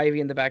up the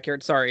ivy in the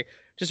backyard. Sorry,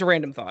 just a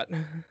random thought.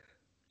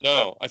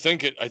 no, I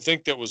think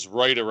that was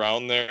right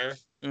around there.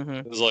 Hmm.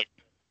 It was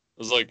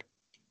like,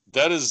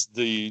 that is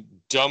the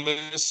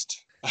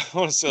dumbest, I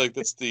want to say like,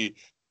 that's the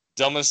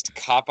dumbest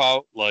cop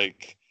out.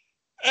 Like,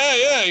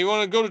 hey, yeah, you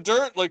want to go to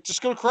dirt? Like,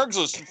 just go to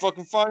Craigslist and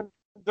fucking find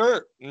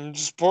dirt and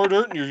just pour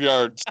dirt in your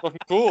yard. It's fucking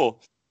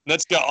cool. And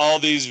that's got all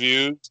these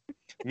views.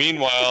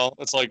 Meanwhile,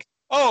 it's like,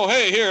 oh,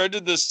 hey, here, I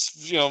did this,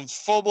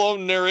 full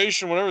blown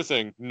narration, whatever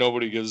thing.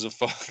 Nobody gives a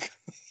fuck.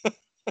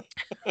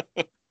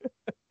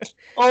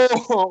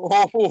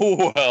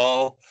 Oh,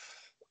 well.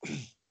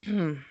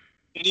 And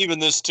even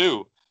this,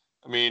 too.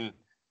 I mean,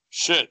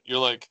 shit, you're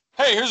like,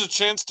 hey, here's a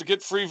chance to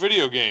get free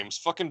video games.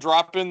 Fucking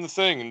drop in the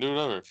thing and do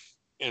whatever.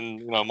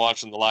 And, I'm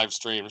watching the live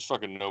stream. There's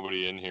fucking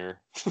nobody in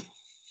here.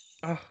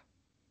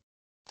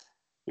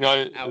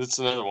 it's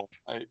another one.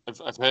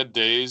 I've had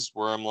days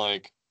where I'm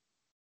like,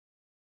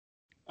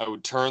 I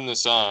would turn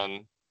this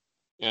on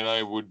and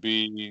I would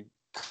be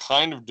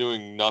kind of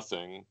doing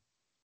nothing,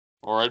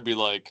 or I'd be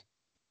like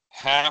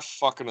half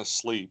fucking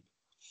asleep.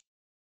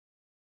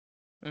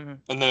 Mm-hmm.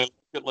 And then I look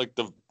at like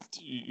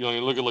you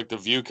look at like the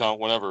view count,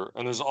 whatever,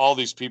 and there's all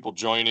these people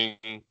joining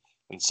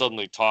and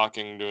suddenly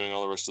talking, doing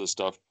all the rest of the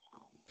stuff.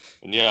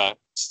 And yeah,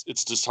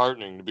 it's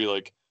disheartening to be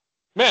like,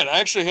 man, I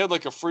actually had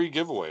like a free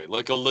giveaway,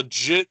 like a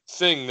legit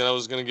thing that I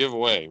was gonna give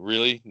away.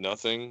 Really,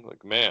 nothing.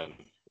 Like, man,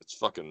 that's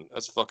fucking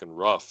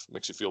rough.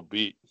 Makes you feel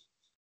beat.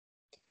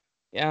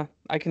 Yeah,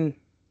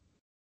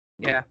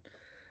 yeah,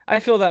 I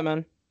feel that,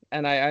 man.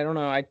 And I don't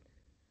know.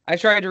 I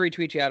tried to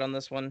retweet you out on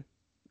this one.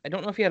 I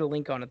don't know if you had a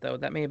link on it though.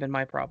 That may have been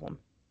my problem.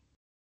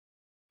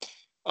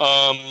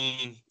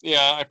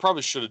 Yeah, I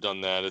probably should have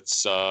done that.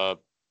 It's the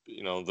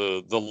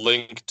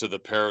link to the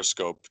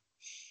Periscope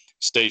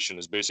station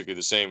is basically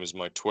the same as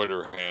my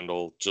Twitter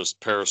handle, just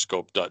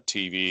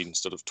periscope.tv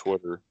instead of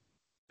Twitter.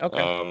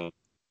 Okay.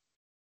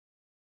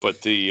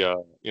 But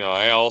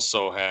I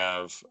also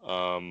have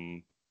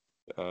an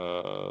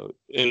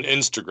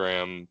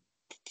Instagram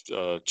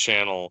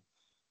channel.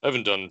 I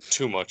haven't done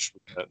too much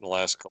with that in the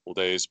last couple of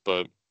days,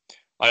 but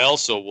I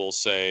also will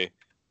say,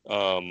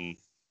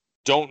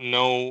 don't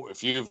know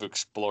if you've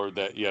explored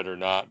that yet or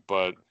not,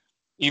 but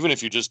even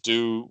if you just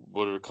do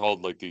what are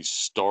called like these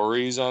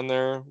stories on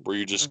there, where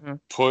you just Mm-hmm.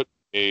 put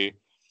a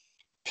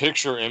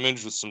picture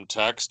image with some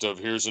text of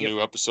here's a Yep.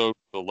 new episode,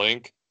 the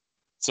link.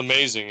 It's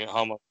amazing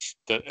how much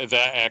that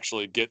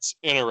actually gets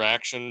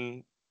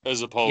interaction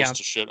as Yeah. opposed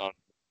to shit on.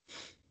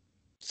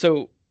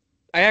 So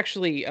I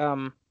actually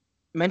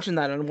mentioned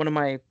that on one of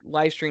my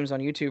live streams on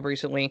YouTube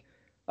recently.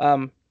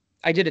 Um,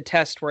 I did a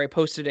test where I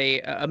posted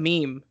a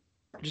meme,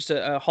 just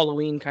a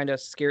Halloween kind of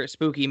scary,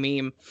 spooky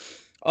meme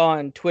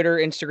on Twitter,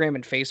 Instagram,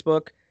 and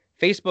Facebook.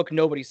 Facebook,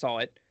 nobody saw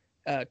it.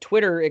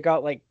 Twitter, it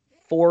got like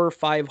 4 or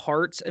 5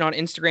 hearts, and on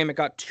Instagram, it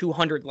got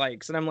 200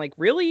 likes. And I'm like,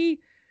 really?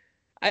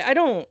 I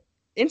don't.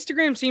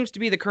 Instagram seems to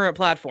be the current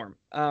platform.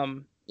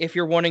 If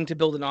you're wanting to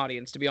build an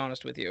audience, to be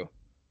honest with you.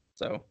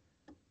 So.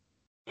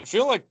 I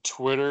feel like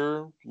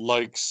Twitter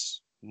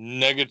likes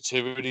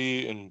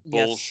negativity and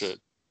Yes. bullshit.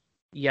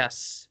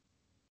 Yes.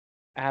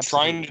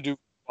 Trying to Absolutely. do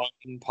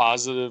fun,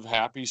 positive,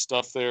 happy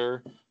stuff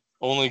there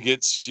only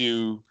gets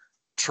you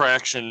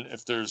traction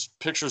if there's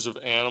pictures of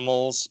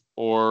animals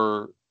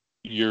or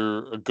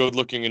you're a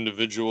good-looking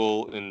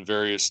individual in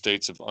various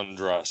states of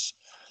undress.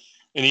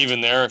 And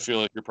even there, I feel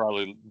like you're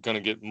probably going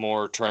to get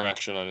more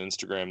traction on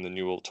Instagram than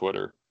you will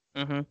Twitter.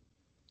 Mm-hmm.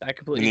 I And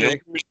completely the only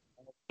agree. reason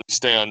I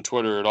stay on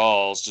Twitter at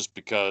all is just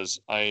because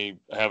I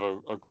have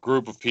a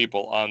group of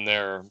people on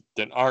there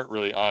that aren't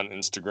really on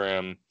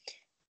Instagram,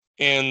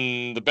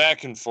 and the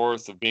back and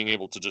forth of being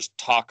able to just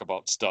talk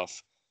about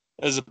stuff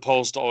as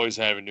opposed to always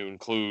having to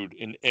include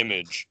an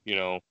image.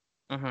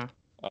 Mm-hmm.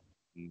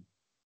 Um,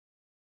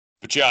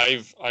 but yeah,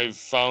 I've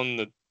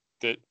found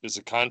that as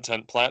a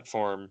content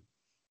platform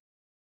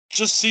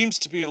just seems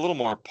to be a little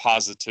more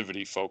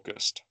positivity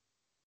focused.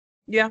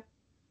 Yeah,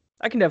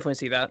 I can definitely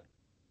see that.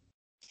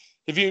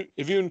 Have you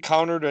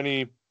encountered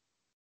any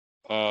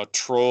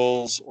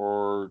trolls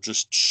or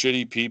just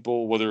shitty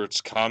people, whether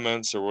it's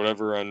comments or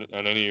whatever on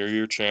any of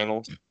your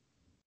channels?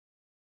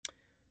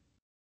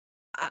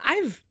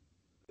 I've,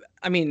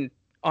 I mean,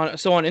 on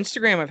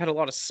Instagram, I've had a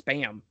lot of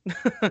spam,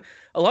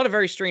 a lot of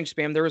very strange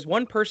spam. There was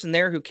one person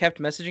there who kept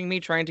messaging me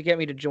trying to get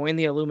me to join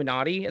the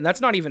Illuminati, and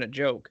that's not even a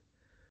joke.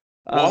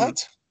 Um,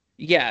 What?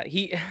 yeah,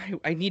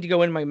 I need to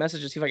go in my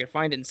messages see if I can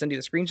find it and send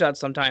you the screenshots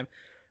sometime.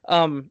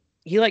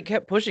 He like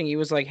kept pushing. He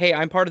was like, "Hey,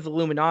 I'm part of the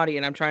Illuminati,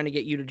 and I'm trying to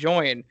get you to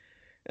join."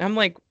 And I'm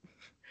like,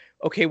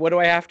 "Okay, what do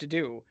I have to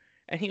do?"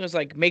 And he was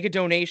like, "Make a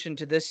donation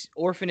to this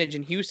orphanage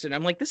in Houston."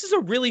 I'm like, "This is a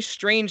really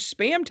strange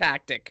spam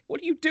tactic. What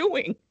are you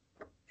doing?"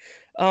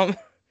 Um,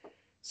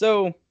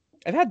 so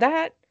I've had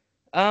that.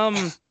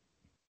 Um,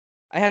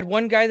 I had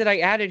one guy that I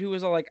added who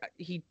was all like,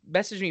 he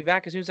messaged me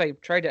back as soon as I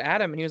tried to add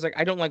him, and he was like,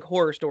 "I don't like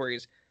horror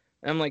stories."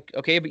 And I'm like,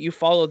 "Okay, but you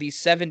follow these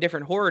 7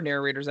 different horror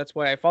narrators. That's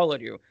why I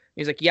followed you." And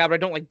he's like, "Yeah, but I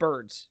don't like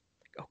birds."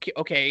 Okay,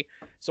 okay.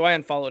 So I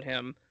unfollowed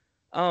him.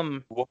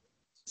 Um, What?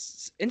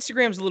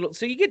 Instagram's a little,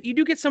 so you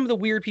do get some of the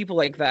weird people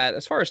like that.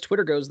 As far as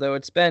Twitter goes, though,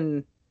 it's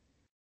been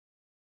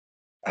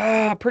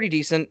pretty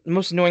decent. The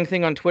most annoying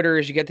thing on Twitter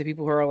is you get the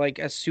people who are like,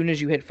 as soon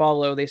as you hit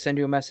follow, they send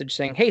you a message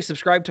saying, "Hey,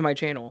 subscribe to my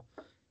channel."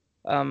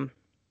 Um,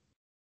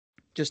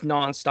 just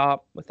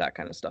nonstop with that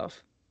kind of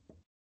stuff.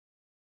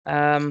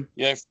 Um,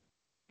 Yeah,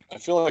 I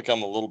feel like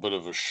I'm a little bit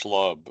of a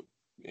schlub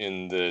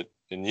in that,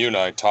 and you and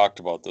I talked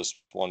about this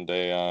one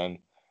day on,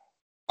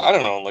 I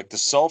don't know, like the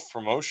self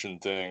promotion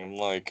thing.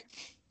 Like,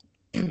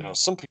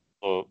 some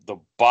people, the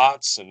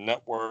bots and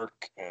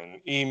network and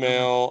mhm.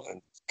 email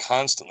and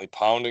constantly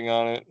pounding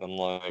on it. I'm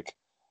like,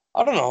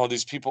 I don't know how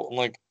these people, I'm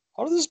like,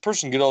 how did this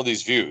person get all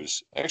these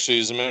views? Actually,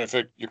 as a matter of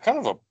fact, you're kind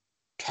of a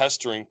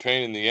pestering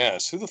pain in the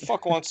ass. Who the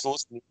fuck wants to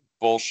listen to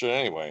bullshit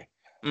anyway?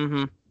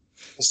 Mhm.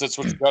 Guess that's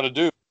what you got to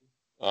do.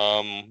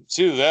 It's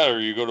either that or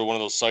you go to one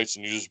of those sites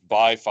and you just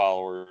buy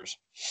followers.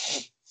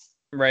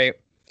 Right.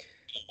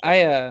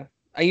 I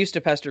used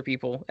to pester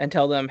people and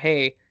tell them,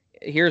 "Hey,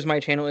 here's my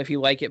channel. If you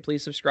like it,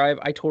 please subscribe."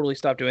 I totally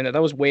stopped doing that.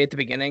 That was way at the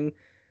beginning,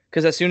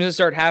 because as soon as it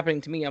started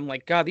happening to me, I'm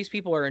like, God, these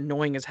people are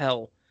annoying as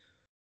hell.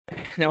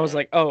 And I was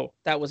like, oh,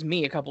 that was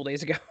me a couple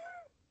days ago.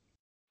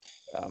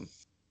 um,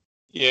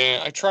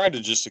 Yeah, I try to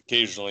just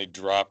occasionally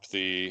drop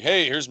the,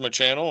 hey, here's my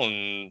channel,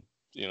 and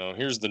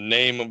here's the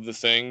name of the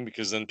thing,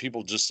 because then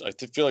people just,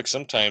 feel like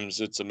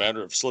sometimes it's a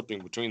matter of slipping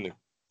between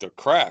the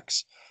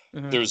cracks.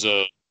 mhm, There's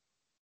a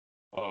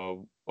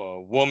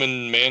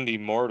woman, Mandy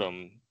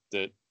Mortem,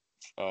 that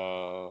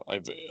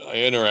I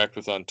interact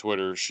with on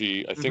Twitter.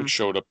 She, I think, mhm.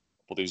 showed up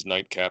with these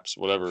nightcaps,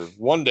 whatever.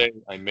 One day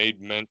I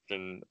made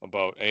mention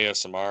about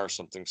ASMR or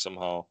something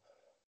somehow,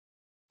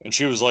 and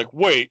she was like,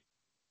 "Wait,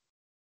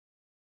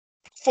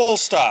 full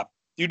stop.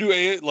 You do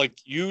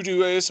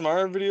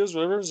ASMR videos,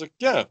 whatever?" I was like,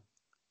 "Yeah."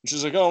 And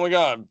she's like, "Oh my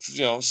god,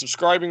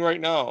 subscribing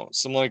right now."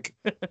 So I'm like,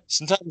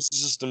 sometimes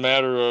it's just a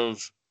matter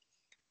of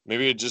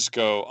maybe it just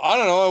go. I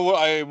don't know.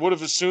 I would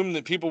have assumed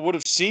that people would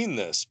have seen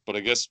this, but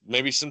I guess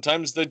maybe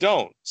sometimes they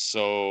don't.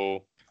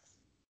 So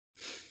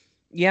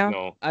you Yeah,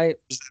 know, I,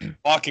 just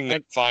walking I,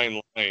 that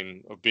fine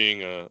line of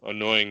being a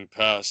annoying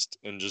pest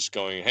and just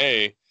going,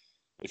 hey,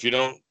 if you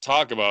don't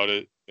talk about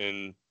it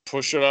and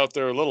push it out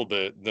there a little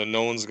bit, then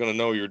no one's gonna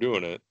know you're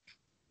doing it.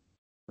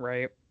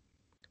 right.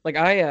 Like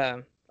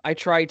I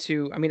try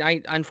to. I mean,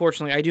 I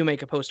unfortunately I do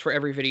make a post for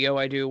every video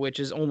I do, which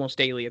is almost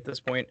daily at this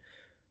point.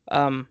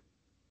 Um,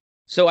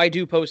 so I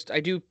do post. I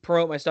do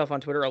promote my stuff on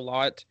Twitter a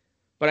lot,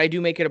 but I do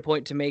make it a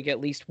point to make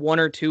at least one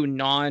or two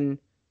non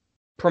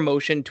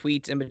promotion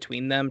tweets in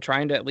between them,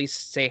 trying to at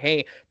least say,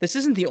 "Hey, this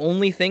isn't the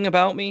only thing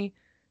about me."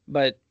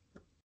 But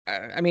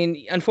I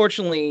mean,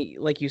 unfortunately,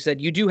 like you said,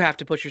 you do have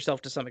to push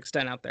yourself to some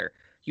extent out there.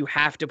 You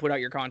have to put out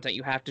your content.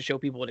 You have to show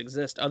people it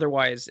exists.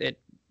 Otherwise, it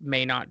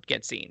may not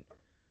get seen.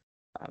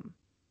 Um,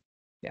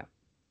 yeah.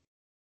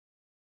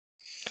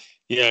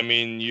 Yeah, I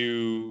mean,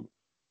 you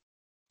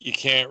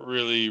can't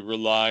really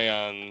rely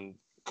on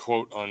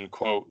quote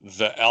unquote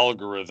the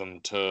algorithm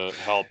to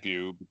help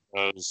you,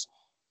 because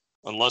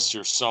unless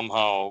you're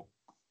somehow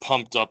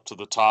pumped up to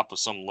the top of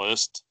some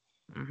list,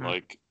 Hmm.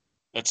 like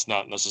that's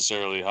not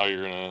necessarily how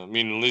you're gonna. I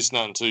mean, at least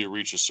not until you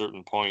reach a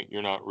certain point.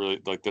 You're not really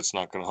like that's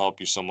not gonna help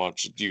you so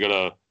much. You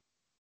gotta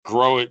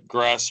grow it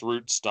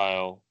grassroots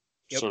style,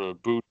 Yep. sort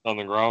of boot on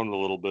the ground a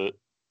little bit.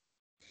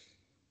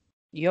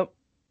 Yep.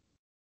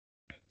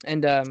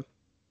 And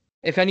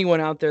if anyone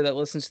out there that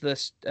listens to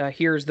this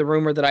hears the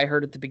rumor that I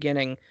heard at the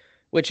beginning,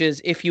 which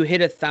is if you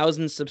hit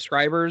 1,000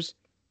 subscribers,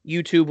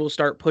 YouTube will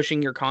start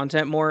pushing your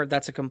content more.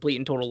 That's a complete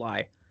and total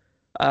lie.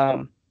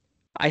 Um,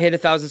 I hit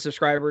 1,000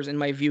 subscribers and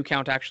my view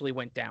count actually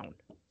went down.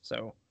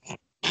 So,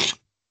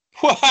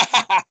 so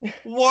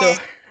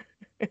What?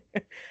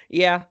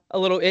 yeah, a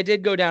little. It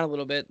did go down a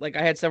little bit. Like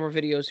I had several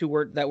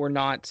videos that were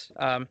not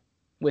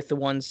with the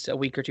ones a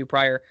week or two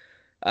prior.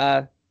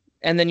 Uh,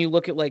 and then you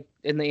look at like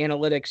in the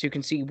analytics, you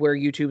can see where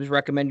YouTube's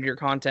recommended your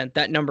content.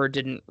 That number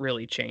didn't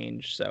really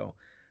change. So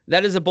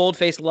that is a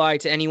bold-faced lie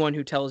to anyone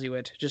who tells you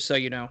it. Just so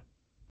you know.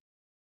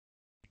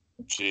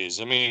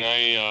 Jeez, I mean,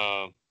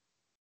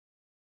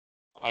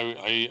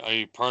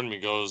 I part of me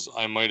goes,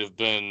 I might have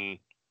been,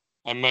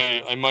 I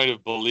might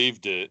have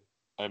believed it.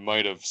 I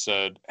might have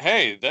said,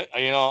 hey, that,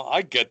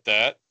 I get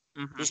that.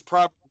 Hmm. There's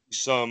probably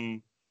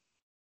some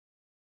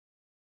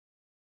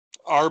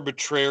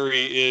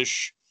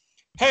arbitrary-ish,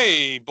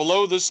 hey,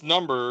 below this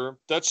number,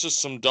 that's just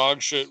some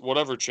dog shit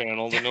whatever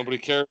channel that nobody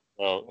cares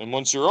about. And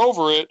once you're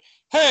over it,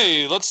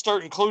 hey, let's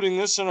start including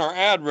this in our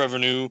ad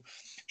revenue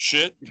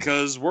shit,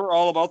 because we're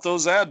all about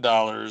those ad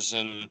dollars.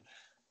 And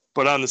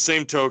but on the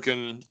same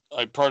token,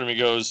 part of me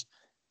goes,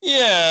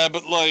 yeah,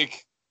 but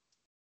like,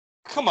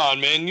 come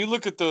on, man. You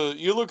look at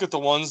the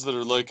ones that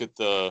are like at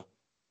the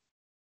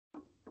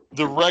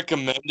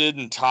recommended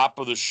and top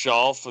of the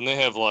shelf, and they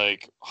have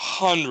like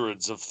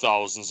hundreds of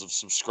thousands of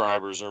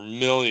subscribers or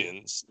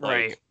millions.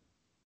 Right. Like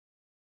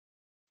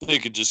they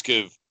could just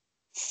give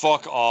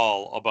fuck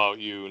all about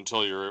you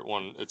until you're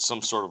at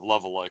some sort of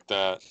level like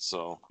that.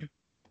 So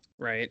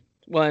Right.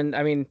 Well, and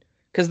I mean,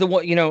 because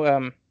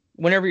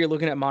whenever you're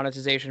looking at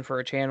monetization for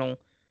a channel,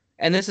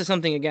 and this is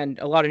something again,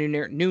 a lot of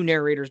new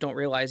narrators don't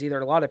realize either.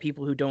 A lot of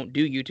people who don't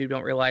do YouTube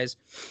don't realize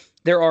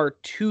there are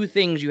two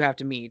things you have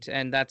to meet,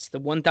 and that's the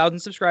 1,000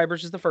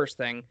 subscribers is the first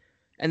thing,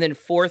 and then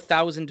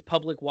 4,000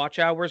 public watch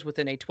hours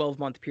within a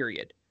 12-month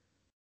period.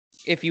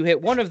 If you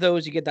hit one of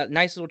those, you get that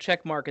nice little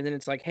check mark, and then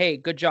it's like, hey,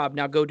 good job.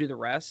 Now go do the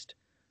rest.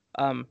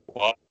 Um,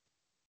 well,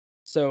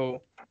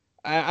 so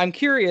I'm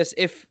curious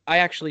if I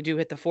actually do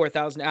hit the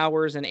 4,000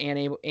 hours and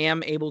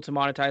am able to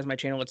monetize my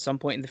channel at some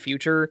point in the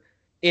future,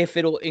 if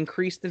it'll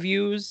increase the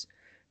views.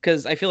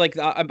 Because I feel like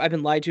I've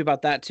been lied to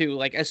about that too.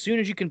 Like as soon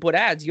as you can put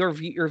ads, your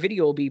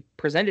video will be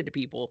presented to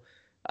people.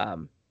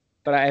 Um,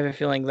 but I have a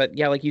feeling that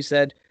yeah, like you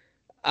said,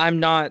 I'm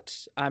not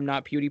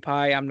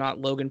PewDiePie. I'm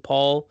not Logan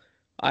Paul.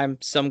 I'm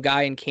some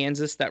guy in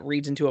Kansas that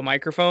reads into a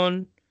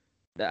microphone.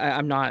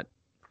 I'm not.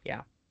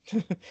 Yeah.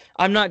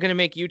 I'm not going to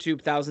make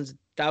YouTube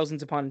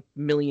thousands upon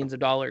millions of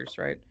dollars,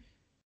 right?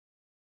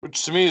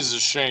 Which to me is a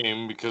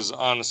shame because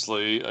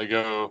honestly, I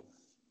go,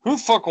 who the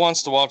fuck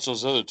wants to watch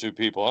those other two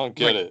people? I don't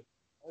get Right. it.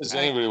 Does I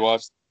anybody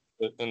watch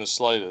it in the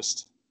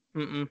slightest?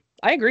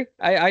 I agree.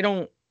 I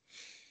don't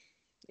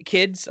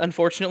kids,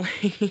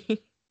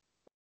 unfortunately.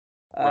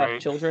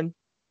 Right. Children.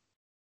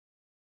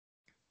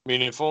 I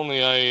mean, if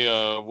only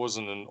I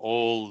wasn't an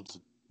old,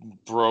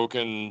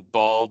 broken,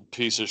 bald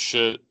piece of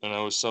shit, and I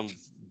was some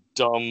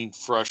dumb,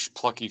 fresh,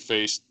 plucky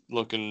faced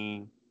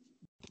looking,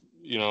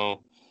 you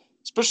know,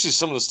 especially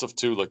some of the stuff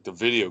too, like the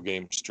video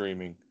game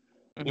streaming.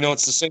 You know, Hmm.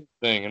 it's the same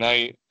thing, and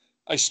I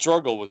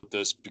struggle with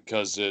this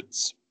because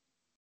it's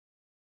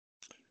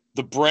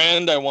the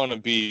brand I want to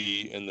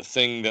be and the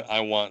thing that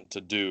I want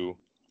to do.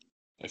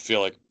 I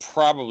feel like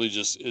probably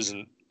just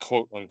isn't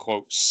quote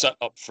unquote set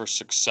up for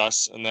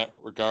success in that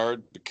regard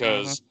Hmm.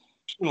 because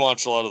you can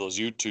watch a lot of those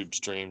YouTube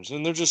streams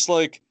and they're just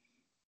like,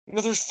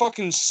 they're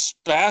fucking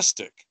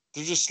spastic.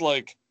 They're just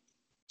like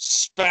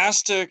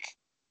spastic.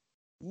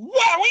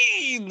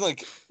 Wowee!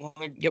 Like, oh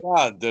my Yep.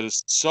 God, that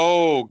is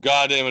so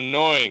goddamn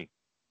annoying.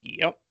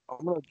 Yep.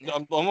 I'm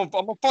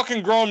a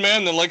fucking grown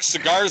man that likes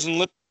cigars and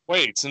lift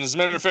weights. And as a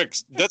matter of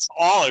fact, that's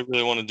all I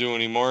really want to do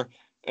anymore.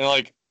 And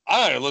like,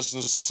 I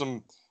listen to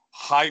some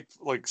hype,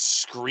 like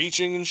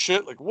screeching and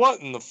shit. Like, what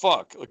in the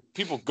fuck? Like,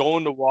 people go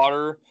into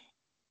water,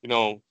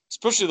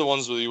 especially the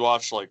ones where you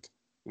watch, like,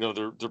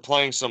 they're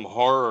playing some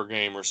horror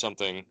game or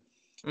something,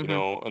 Hmm.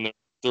 and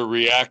they're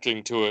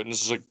reacting to it. And it's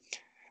just like,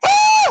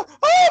 ah!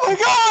 Oh my God!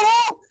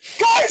 Oh,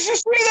 guys, you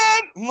see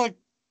that? I'm like,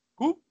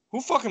 who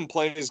fucking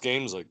plays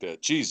games like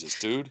that? Jesus,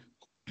 dude.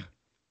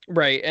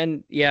 Right.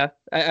 And yeah,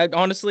 I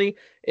honestly,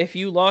 if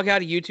you log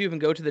out of YouTube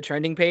and go to the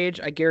trending page,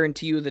 I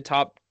guarantee you the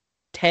top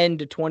 10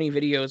 to 20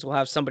 videos will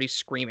have somebody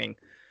screaming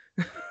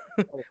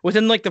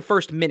within like the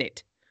first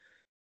minute.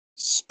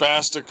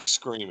 Spastic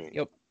screaming.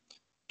 Yep.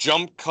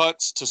 Jump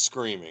cuts to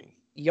screaming.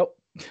 Yep.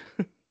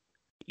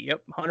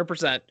 Yep.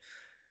 100%.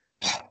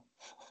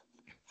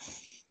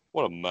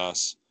 What a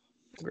mess.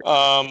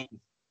 Um,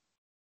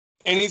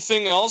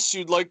 Anything else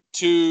you'd like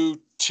to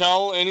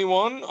tell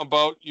anyone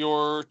about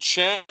your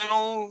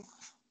channel,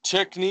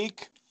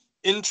 technique,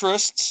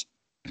 interests?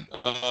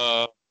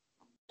 Uh,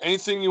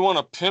 Anything you want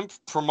to pimp,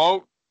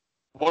 promote,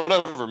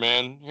 whatever,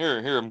 man.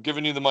 Here, I'm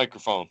giving you the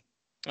microphone.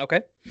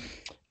 Okay.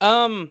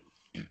 Um,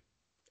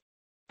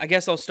 I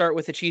guess I'll start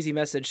with a cheesy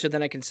message so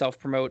then I can self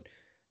promote.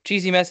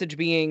 Cheesy message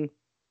being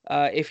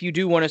if you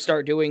do want to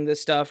start doing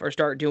this stuff or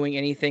start doing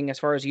anything as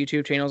far as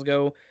YouTube channels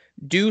go,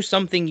 do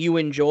something you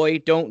enjoy.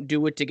 Don't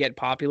do it to get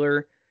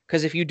popular.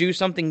 Because if you do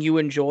something you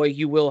enjoy,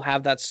 you will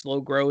have that slow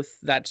growth,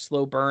 that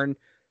slow burn.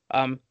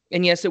 And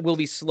yes, it will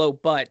be slow,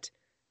 but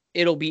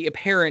it'll be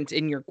apparent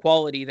in your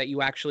quality that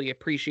you actually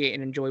appreciate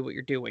and enjoy what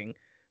you're doing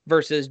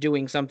versus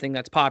doing something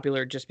that's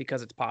popular just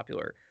because it's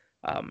popular.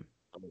 Um,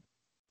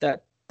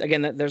 that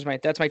again,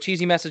 that's my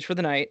cheesy message for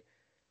the night.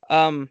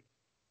 Um,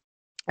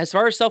 as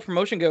far as self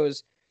promotion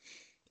goes,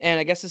 and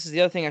I guess this is the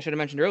other thing I should have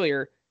mentioned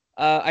earlier.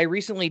 I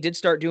recently did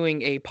start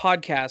doing a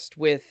podcast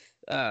with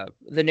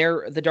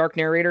the Dark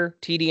Narrator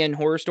TDN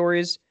Horror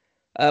Stories.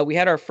 We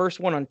had our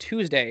first one on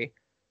Tuesday,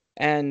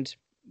 and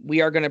we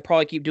are going to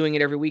probably keep doing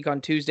it every week on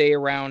Tuesday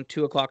around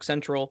 2 o'clock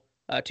Central,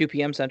 2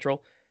 p.m.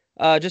 Central.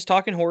 Just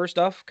talking horror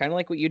stuff, kind of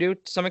like what you do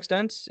to some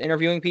extent,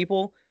 interviewing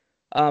people.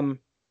 Um,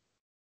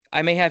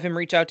 I may have him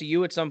reach out to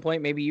you at some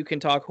point. Maybe you can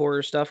talk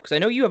horror stuff because I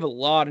know you have a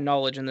lot of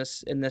knowledge in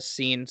this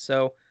scene.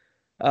 So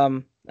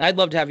I'd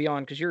love to have you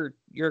on because you're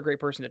a great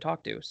person to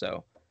talk to.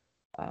 So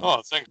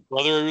Oh, thanks,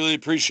 brother. I really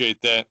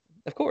appreciate that.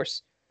 of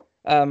course.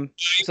 So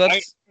I,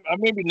 that's I'm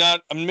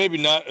maybe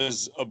not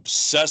as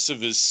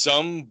obsessive as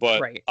some, but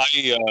right.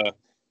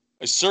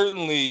 I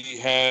certainly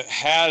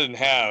had and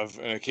have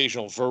an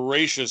occasional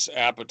voracious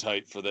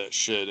appetite for that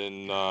shit,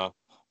 and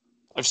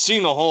I've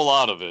seen a whole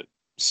lot of it.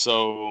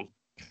 So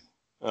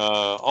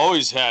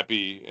always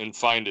happy and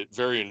find it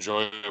very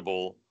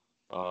enjoyable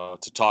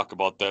to talk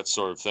about that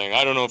sort of thing.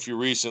 I don't know if you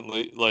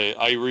recently, like,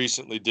 I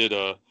recently did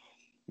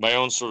my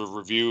own sort of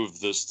review of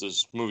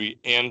this movie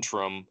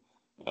Antrim.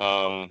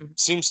 Mhm.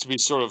 Seems to be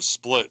sort of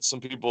split.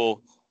 Some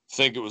people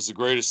think it was the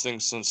greatest thing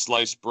since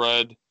sliced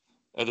bread.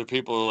 Other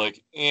people are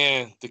like,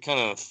 they kind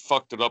of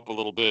fucked it up a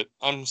little bit.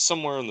 I'm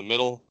somewhere in the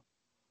middle.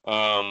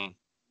 Um,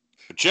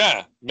 but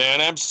yeah, man,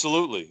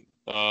 absolutely.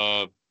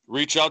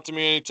 Reach out to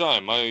me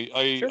anytime.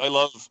 Sure. I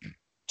love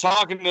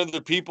talking to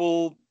other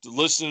people,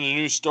 listening to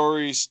new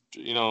stories,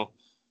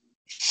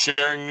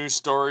 sharing new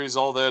stories.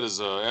 All that is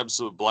an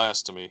absolute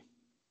blast to me.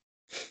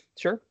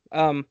 Sure.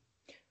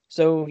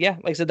 So yeah,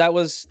 like I said,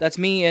 that's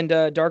me and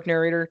Dark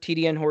Narrator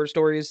TDN Horror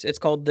Stories. It's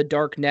called The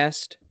Dark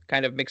Nest.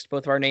 Kind of mixed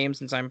both of our names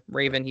since I'm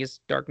Raven, he's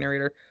Dark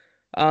Narrator.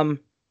 Um,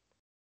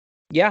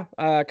 yeah,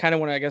 kind of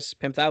want to I guess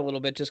pimp that a little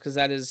bit just because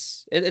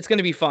it's going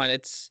to be fun.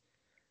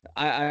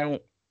 I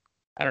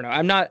don't know.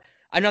 I'm not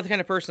the kind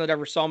of person that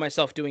ever saw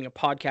myself doing a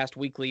podcast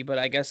weekly, but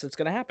I guess it's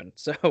going to happen.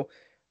 So,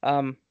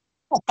 um,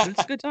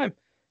 it's a good time.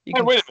 You Hey,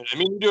 can wait a minute. I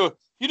mean,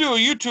 you do a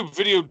YouTube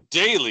video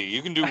daily.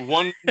 You can do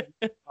one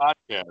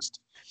podcast.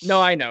 No,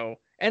 I know.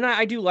 And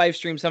I do live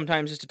stream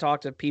sometimes just to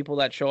talk to people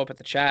that show up at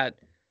the chat.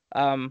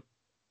 Um,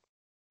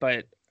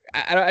 but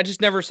I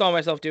just never saw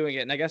myself doing it,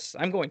 and I guess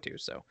I'm going to.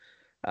 So,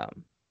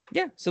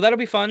 yeah, so that'll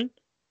be fun.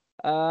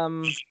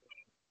 Oh,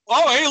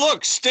 hey,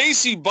 look,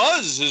 Stacy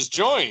Buzz has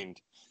joined.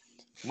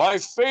 My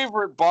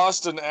favorite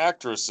Boston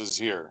actress is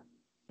here.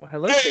 Well,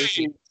 hello,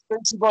 Stacy.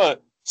 Stacy Buzz.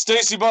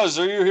 Stacy Buzz,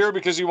 are you here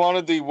because you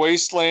wanted the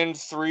Wasteland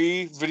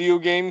 3 video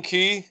game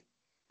key?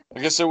 I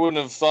guess I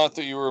wouldn't have thought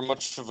that you were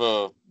much of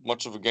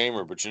a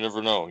gamer, but you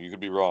never know. You could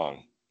be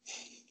wrong.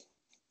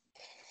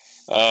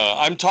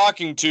 I'm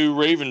talking to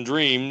Raven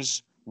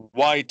Dreams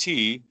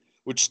YT,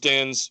 which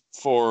stands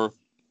for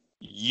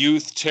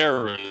Youth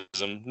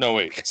Terrorism. No,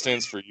 wait, it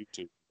stands for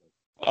YouTube.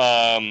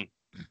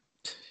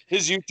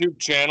 His YouTube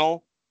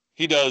channel,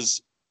 he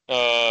does.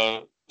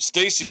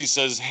 Stacy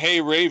says,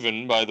 "Hey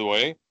Raven," by the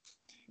way.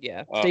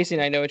 Yeah, Stacy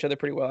and I know each other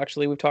pretty well.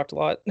 Actually, we've talked a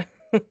lot.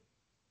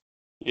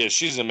 Yeah,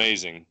 she's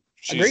amazing.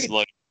 Agreed.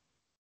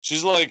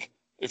 She's like,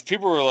 if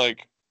people were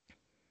like,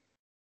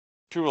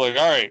 all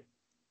right,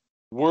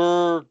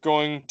 we're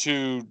going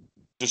to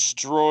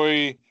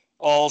destroy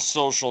all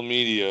social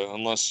media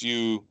unless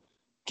you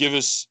give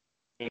us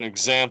an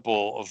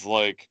example of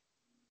like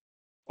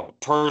a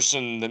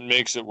person that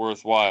makes it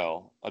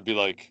worthwhile. I'd be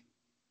like,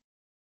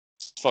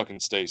 it's fucking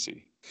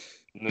Stacy.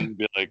 And then you'd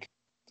be like,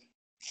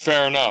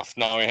 fair enough.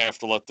 Now we have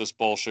to let this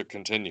bullshit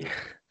continue.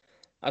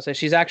 I'll say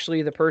she's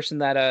actually the person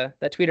that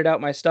tweeted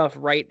out my stuff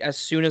right as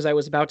soon as I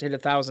was about to hit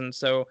 1,000.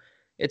 So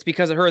it's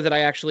because of her that I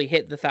actually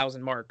hit the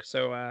 1,000 mark.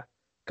 So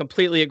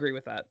completely agree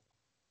with that.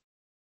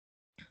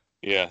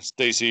 Yeah,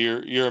 Stacy,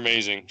 you're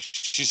amazing.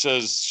 She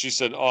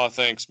said, "Oh,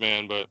 thanks,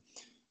 man," but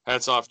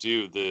hats off to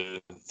you.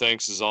 The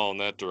thanks is all in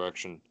that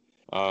direction.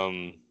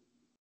 But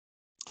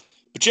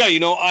yeah,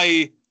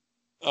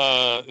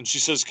 and she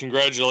says,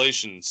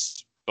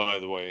 "Congratulations," by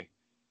the way.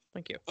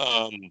 Thank you.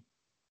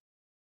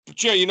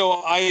 But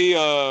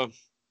yeah,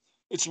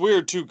 it's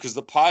weird too because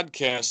the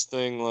podcast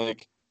thing,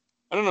 like,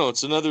 I don't know,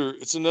 it's another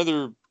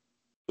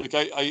like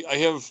I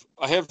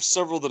have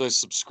several that I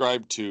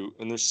subscribe to,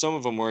 and there's some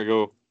of them where I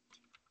go,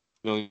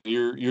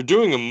 you're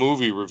doing a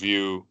movie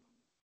review,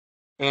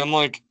 and I'm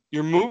like,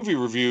 your movie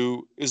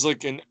review is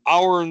like an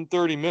hour and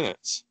 30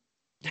 minutes.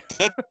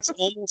 That's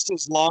almost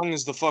as long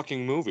as the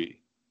fucking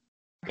movie.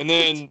 And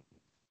then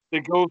they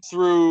go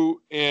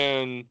through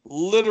and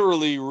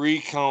literally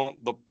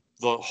recount the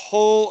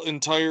whole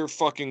entire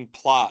fucking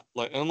plot.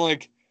 Like, I'm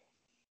like,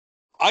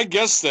 I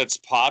guess that's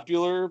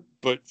popular,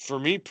 but for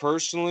me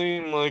personally,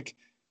 I'm like,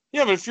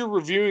 yeah, but if you're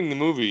reviewing the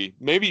movie,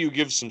 maybe you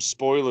give some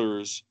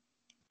spoilers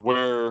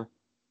where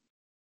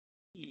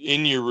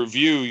in your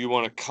review you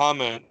want to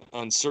comment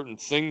on certain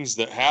things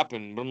that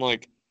happen. But I'm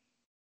like,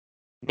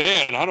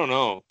 man, I don't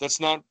know. That's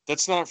not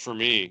for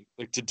me.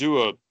 Like to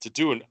do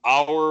an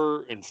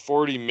hour and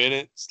 40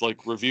 minutes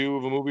like review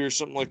of a movie or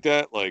something like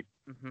that. Like,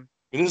 I mean,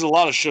 there's a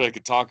lot of shit I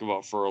could talk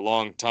about for a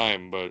long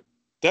time, but at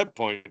that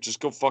point, just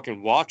go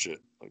fucking watch it.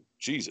 Like,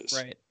 Jesus.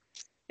 Right.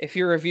 If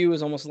your review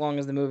is almost as long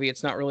as the movie,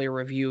 it's not really a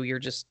review. You're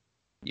just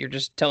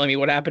telling me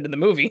what happened in the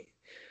movie.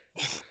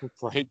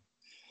 Right.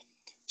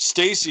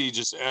 Stacy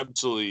just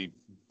absolutely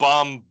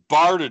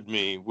bombarded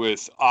me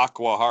with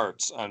aqua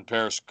hearts on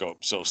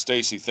Periscope. So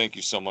Stacy, thank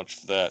you so much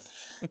for that.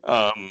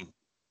 At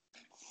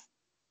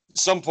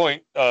some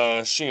point,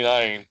 she and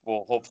I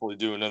will hopefully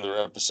do another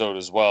episode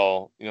as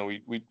well.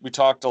 We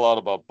talked a lot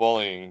about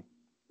bullying.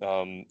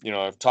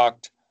 I've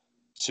talked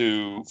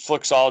to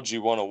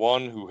Flixology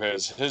 101, who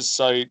has his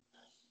site.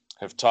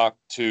 Have talked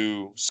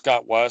to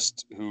Scott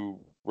West, who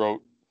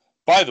wrote.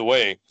 By the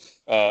way,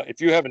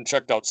 if you haven't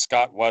checked out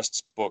Scott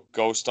West's book,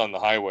 Ghost on the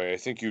Highway, I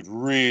think you'd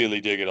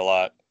really dig it a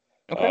lot.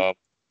 Okay.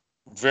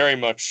 Very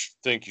much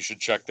think you should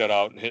check that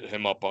out and hit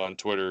him up on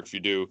Twitter if you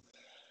do.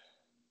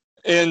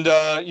 And,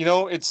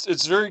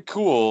 it's very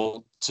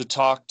cool to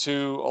talk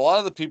to a lot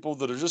of the people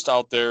that are just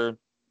out there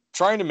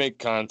trying to make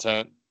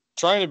content,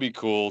 trying to be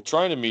cool,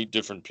 trying to meet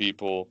different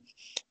people.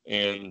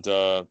 And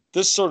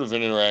this sort of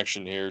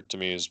interaction here to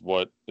me is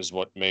what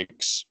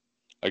makes,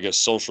 I guess,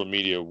 social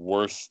media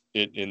worth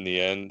it in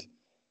the end.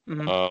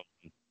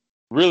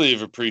 Really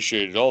have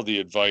appreciated all the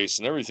advice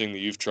and everything that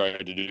you've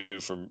tried to do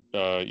from,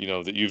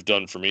 that you've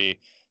done for me,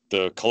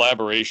 the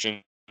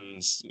collaborations,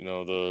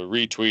 the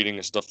retweeting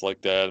and stuff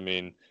like that. I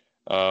mean,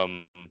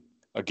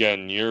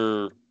 again,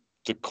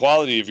 the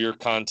quality of your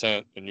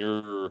content and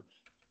your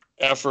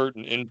effort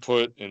and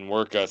input and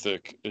work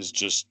ethic is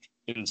just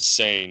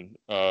insane.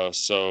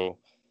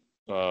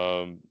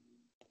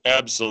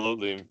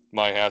 Absolutely,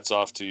 my hat's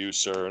off to you,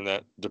 sir, in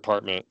that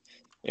department.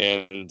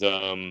 And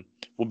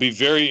we'll be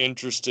very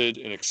interested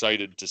and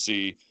excited to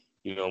see,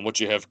 what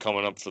you have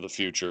coming up for the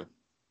future.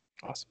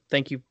 Awesome.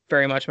 Thank you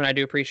very much, man. I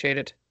do appreciate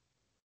it.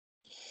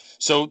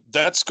 So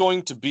that's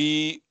going to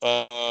be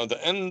the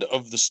end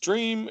of the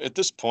stream at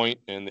this point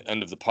and the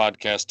end of the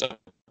podcast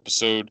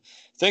episode.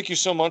 Thank you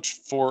so much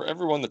for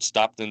everyone that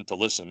stopped in to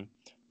listen.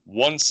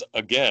 Once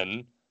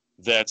again,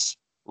 that's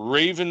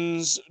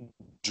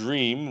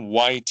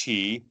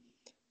RavensdreamYT,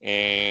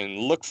 and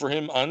look for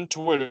him on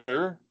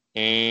Twitter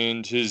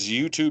and his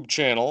YouTube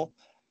channel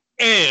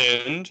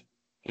and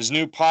his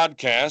new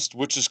podcast,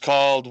 which is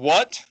called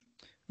what?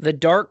 The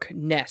Dark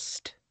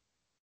Nest.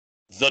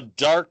 The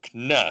Dark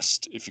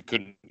Nest, if you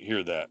couldn't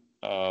hear that.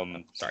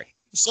 Sorry.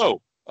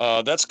 So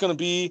that's going to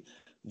be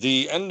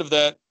the end of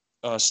that.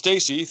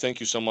 Stacy,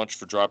 thank you so much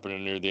for dropping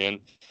in near the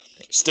end.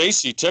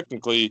 Stacy,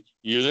 technically,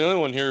 you're the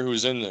only one here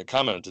who's in the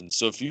commenting.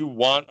 So if you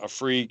want a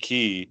free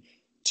key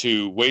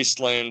to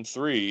Wasteland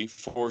 3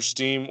 for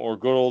Steam or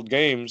Good Old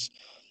Games,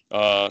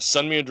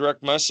 send me a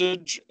direct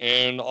message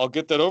and I'll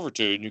get that over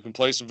to you. And you can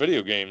play some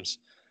video games.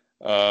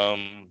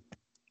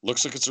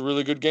 Looks like it's a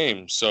really good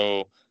game.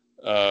 So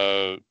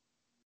that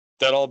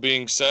all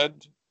being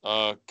said,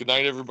 good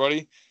night,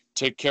 everybody.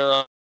 Take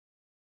care.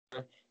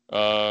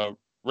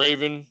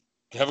 Raven,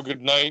 have a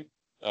good night.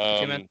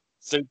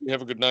 Stacey,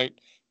 have a good night.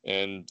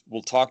 And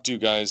we'll talk to you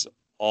guys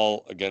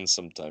all again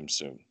sometime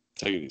soon.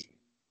 Take it easy.